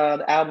said,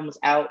 the album's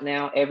out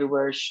now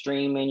everywhere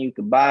streaming. You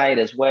can buy it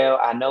as well.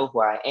 I know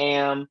who I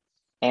am.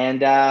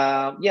 And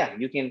yeah,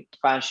 you can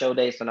find show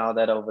dates and all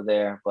that over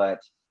there. But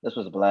this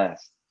was a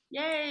blast.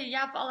 Yay.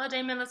 Yeah, follow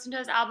Damon, listen to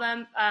his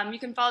album. You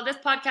can follow this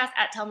podcast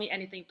at Tell Me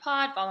Anything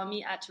Pod. Follow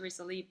me at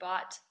Teresa Lee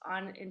Bot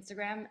on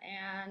Instagram.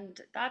 And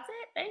that's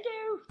it. Thank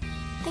you.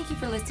 Thank you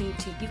for listening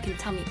to You Can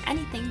Tell Me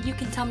Anything. You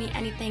Can Tell Me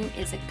Anything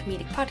is a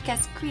comedic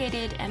podcast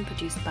created and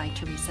produced by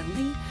Teresa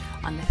Lee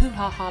on the Hoo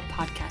Ha Ha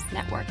Podcast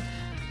Network.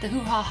 The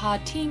Hoo Ha Ha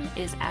team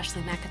is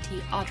Ashley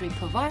McAtee, Audrey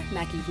Povar,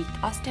 Maggie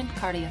Reed-Austin,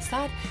 Cardi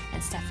Assad,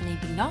 and Stephanie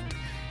Binot.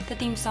 The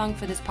theme song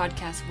for this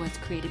podcast was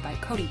created by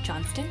Cody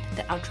Johnston.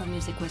 The outro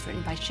music was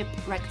written by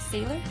Shipwreck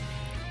Sailor.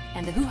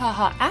 And the Hoo Ha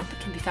Ha app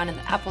can be found in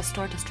the Apple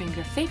Store to stream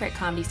your favorite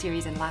comedy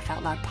series and laugh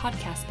out loud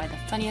podcasts by the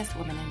funniest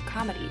women in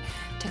comedy.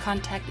 To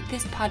contact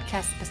this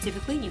podcast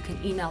specifically, you can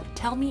email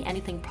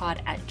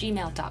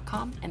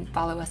tellmeanythingpod@gmail.com and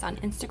follow us on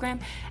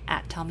Instagram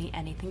at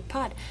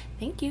tellmeanythingpod.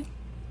 Thank you.